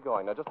 Hey, where are you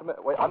going? Now, just a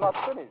minute. Wait, I'm not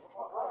finished.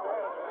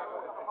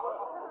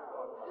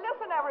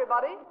 Listen,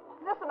 everybody.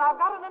 Listen, I've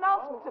got an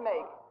announcement to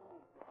make.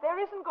 There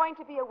isn't going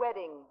to be a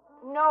wedding.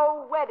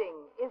 No wedding.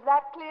 Is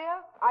that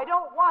clear? I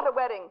don't want a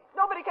wedding.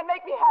 Nobody can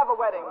make me have a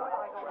wedding.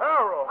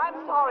 Carol!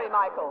 I'm sorry,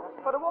 Michael,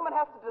 but a woman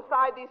has to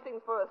decide these things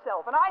for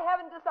herself, and I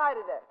haven't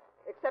decided it.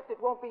 Except it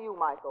won't be you,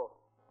 Michael.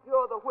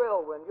 You're the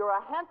whirlwind. You're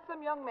a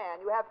handsome young man.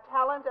 You have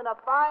talent and a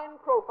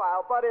fine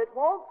profile, but it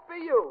won't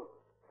be you.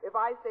 If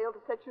I fail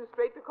to set you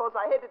straight because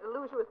I hated to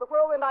lose you as the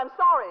whirlwind, I'm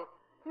sorry.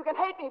 You can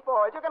hate me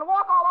for it. You can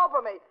walk all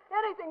over me.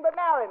 Anything but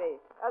marry me.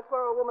 That's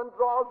where a woman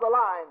draws the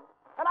line.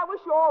 And I wish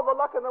you all the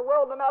luck in the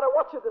world no matter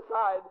what you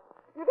decide.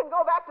 You can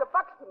go back to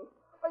Buxton,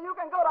 or you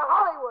can go to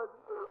Hollywood,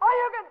 or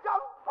you can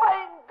just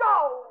plain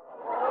go.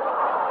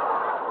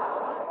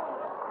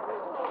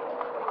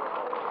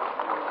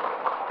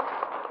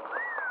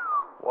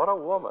 What a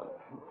woman.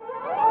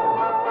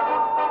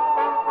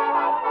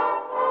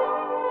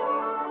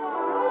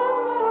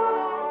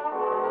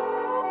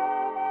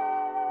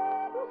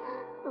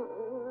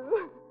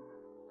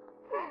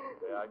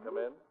 May I come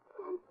in?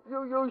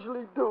 You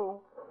usually do.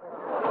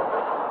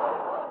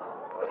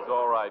 It's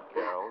all right,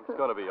 Carol. It's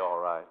going to be all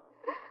right.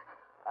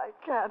 I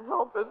can't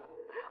help it.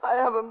 I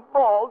haven't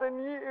bawled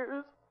in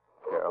years.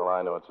 Carol,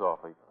 I know it's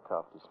awfully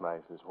tough to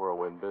smash this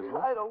whirlwind business.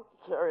 I don't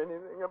care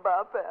anything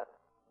about that.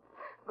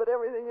 But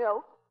everything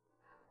else,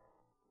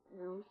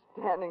 you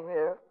standing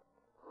there,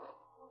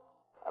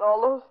 and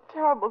all those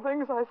terrible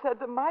things I said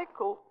to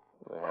Michael.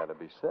 They had to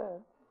be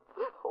said.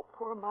 Oh,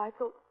 poor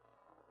Michael.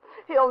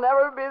 He'll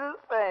never be the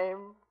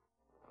same.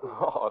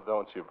 Oh,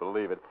 don't you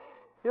believe it.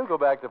 He'll go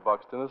back to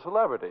Buxton a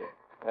celebrity,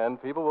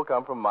 and people will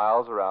come from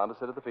miles around to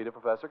sit at the feet of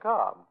Professor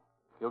Cobb.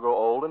 He'll grow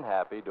old and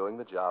happy doing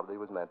the job that he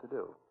was meant to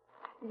do.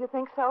 You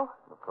think so?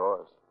 Of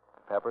course.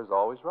 Pepper's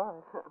always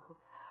right.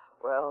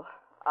 Well,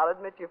 I'll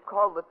admit you've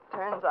called the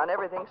turns on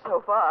everything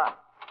so far.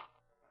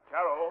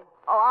 Carol?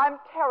 Oh, I'm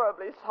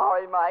terribly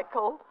sorry,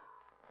 Michael.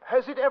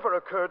 Has it ever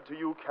occurred to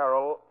you,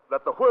 Carol,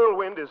 that the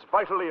whirlwind is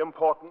vitally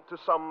important to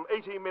some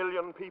 80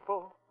 million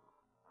people?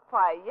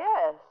 Why,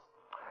 yes.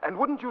 And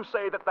wouldn't you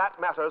say that that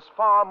matters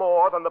far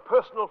more than the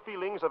personal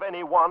feelings of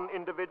any one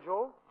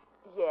individual?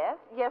 Yes,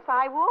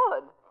 I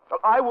would. Well,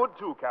 I would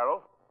too,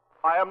 Carol.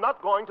 I am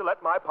not going to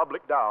let my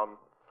public down.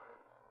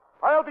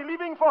 I'll be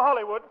leaving for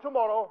Hollywood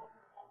tomorrow.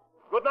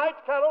 Good night,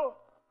 Carol.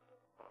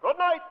 Good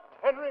night,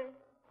 Henry.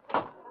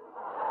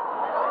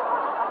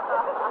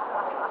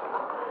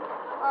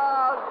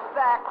 Oh,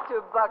 back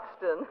to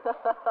Buxton.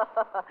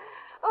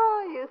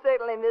 Oh, you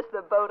certainly missed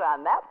the boat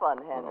on that one,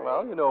 Henry.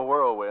 Well, you know,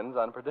 whirlwind's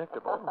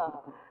unpredictable.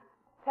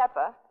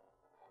 Pepper,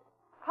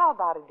 how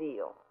about a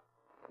deal?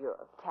 You're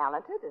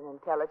talented and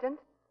intelligent.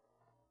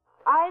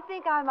 I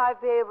think I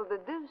might be able to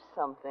do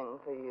something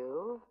for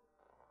you.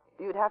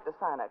 You'd have to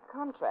sign a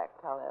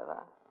contract,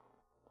 however.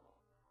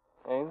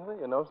 Ainsley,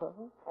 you know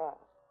something? What?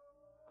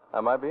 I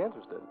might be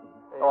interested.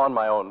 On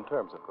my own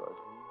terms, of course.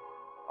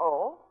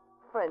 Oh,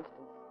 for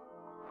instance?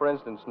 For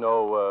instance,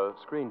 no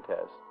screen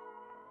test.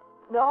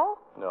 No?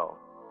 No.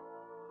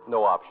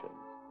 No options.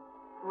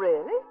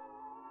 Really?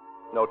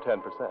 No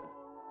 10%.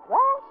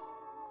 What?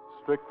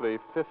 Strictly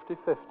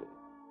 50-50.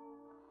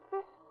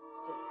 50-50?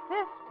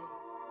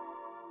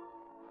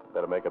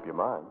 Better make up your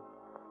mind.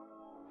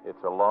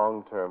 It's a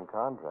long-term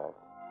contract.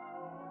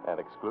 And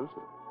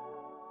exclusive.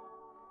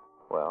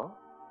 Well,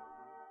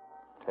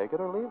 take it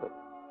or leave it.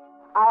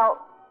 I'll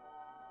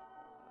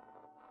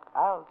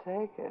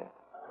take it.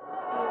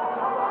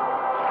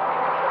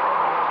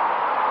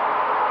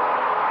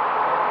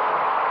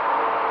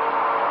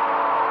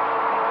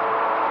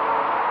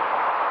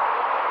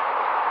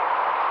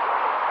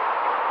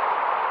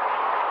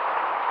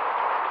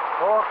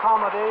 For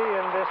comedy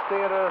in this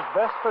theater's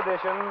best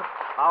tradition,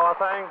 our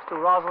thanks to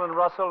Rosalind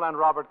Russell and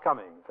Robert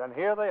Cummings. And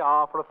here they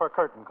are for a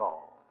curtain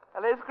call.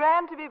 Well, it's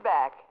grand to be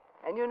back.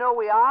 And you know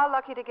we are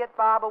lucky to get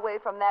Bob away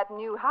from that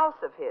new house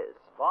of his.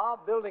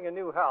 Bob, building a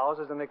new house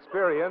is an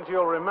experience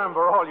you'll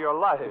remember all your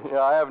life.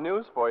 Yeah, I have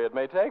news for you. It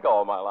may take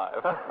all my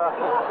life.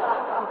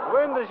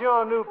 When does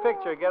your new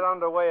picture get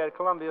underway at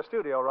Columbia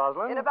Studio,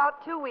 Rosalind? In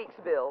about 2 weeks,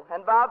 Bill.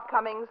 And Bob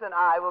Cummings and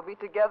I will be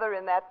together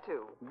in that,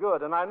 too.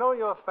 Good. And I know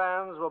your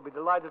fans will be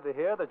delighted to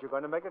hear that you're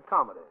going to make a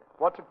comedy.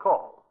 What's it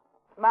called?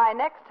 My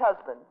Next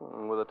Husband.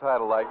 With a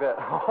title like that.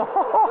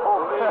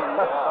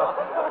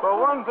 For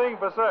one thing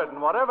for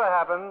certain, whatever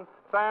happens,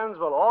 fans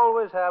will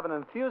always have an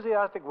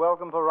enthusiastic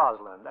welcome for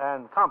Rosalind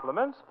and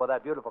compliments for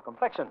that beautiful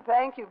complexion.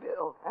 Thank you,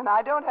 Bill. And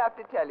I don't have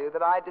to tell you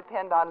that I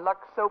depend on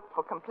Lux Soap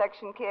for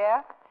complexion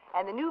care,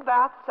 and the new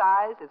bath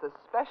size is a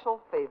special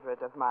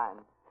favorite of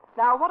mine.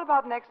 Now, what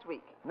about next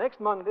week? Next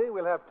Monday,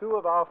 we'll have two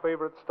of our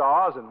favorite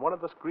stars in one of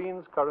the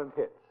screen's current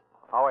hits.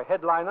 Our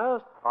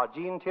headliners are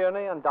Gene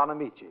Tierney and Don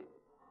Amici.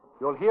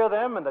 You'll hear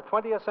them in the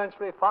 20th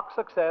Century Fox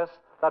success,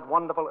 That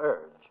Wonderful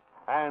Urge.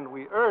 And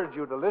we urge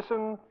you to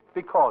listen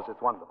because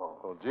it's wonderful.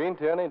 Well, Gene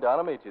Tierney, Don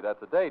Amici, that's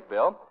the date,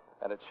 Bill.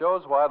 And it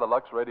shows why the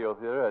Lux Radio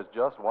Theater has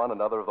just won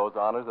another of those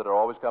honors that are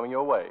always coming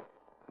your way.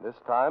 This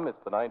time,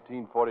 it's the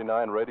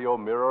 1949 Radio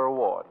Mirror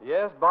Award.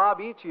 Yes,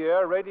 Bob, each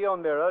year, Radio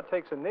Mirror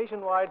takes a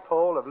nationwide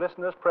poll of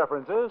listeners'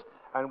 preferences,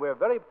 and we're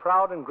very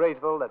proud and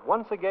grateful that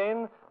once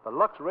again, the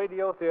Lux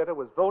Radio Theater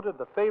was voted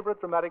the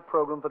favorite dramatic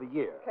program for the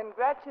year.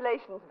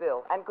 Congratulations,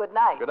 Bill, and good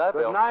night. Good night,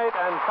 Bill. Good night,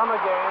 and come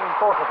again,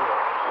 both of you.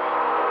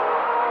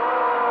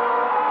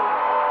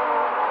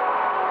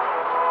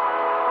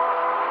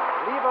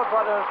 Lever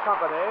Brothers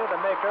Company,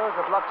 the makers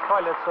of Lux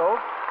Toilet Soap,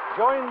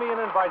 join me in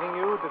inviting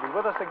you to be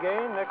with us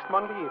again next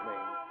Monday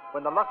evening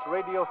when the Lux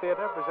Radio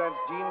Theater presents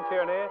Gene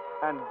Tierney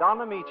and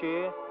Don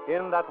Amici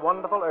in That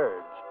Wonderful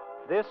Urge.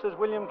 This is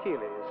William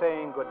Keighley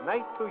saying good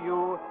night to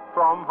you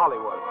from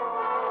Hollywood.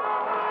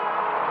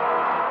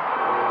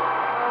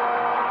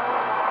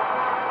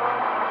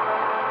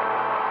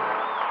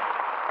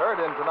 Heard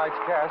in tonight's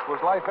cast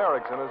was Leif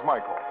Erikson as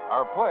Michael.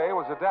 Our play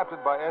was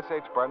adapted by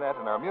S.H. Barnett,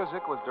 and our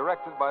music was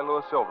directed by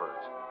Louis Silvers.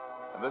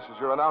 And this is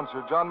your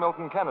announcer, John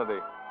Milton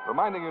Kennedy,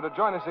 reminding you to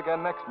join us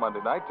again next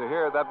Monday night to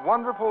hear That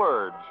Wonderful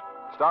Urge,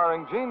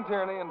 starring Gene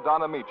Tierney and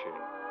Don Amici.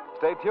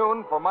 Stay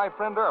tuned for My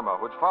Friend Irma,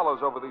 which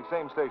follows over these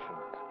same stations.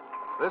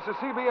 This is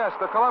CBS,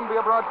 the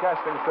Columbia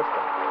Broadcasting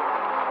System.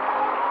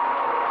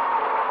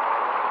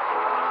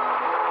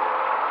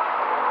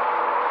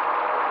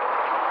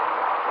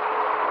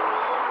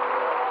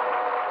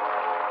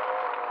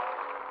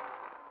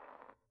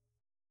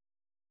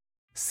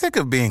 Sick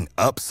of being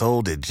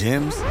upsold at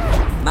gyms?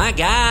 My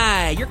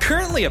guy, you're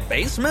currently a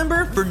base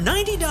member? For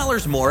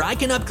 $90 more, I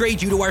can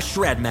upgrade you to our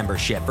Shred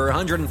membership. For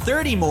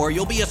 $130 more,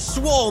 you'll be a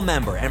Swole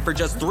member. And for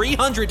just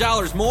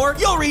 $300 more,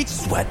 you'll reach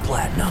Sweat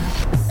Platinum.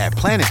 At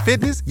Planet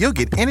Fitness, you'll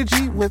get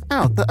energy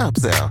without the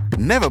upsell.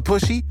 Never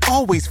pushy,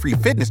 always free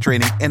fitness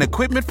training and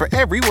equipment for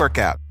every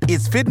workout.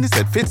 It's fitness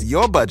that fits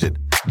your budget.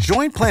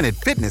 Join Planet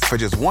Fitness for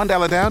just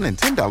 $1 down and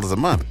 $10 a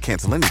month.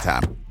 Cancel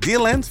anytime.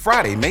 Deal ends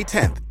Friday, May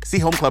 10th. See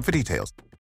Home Club for details.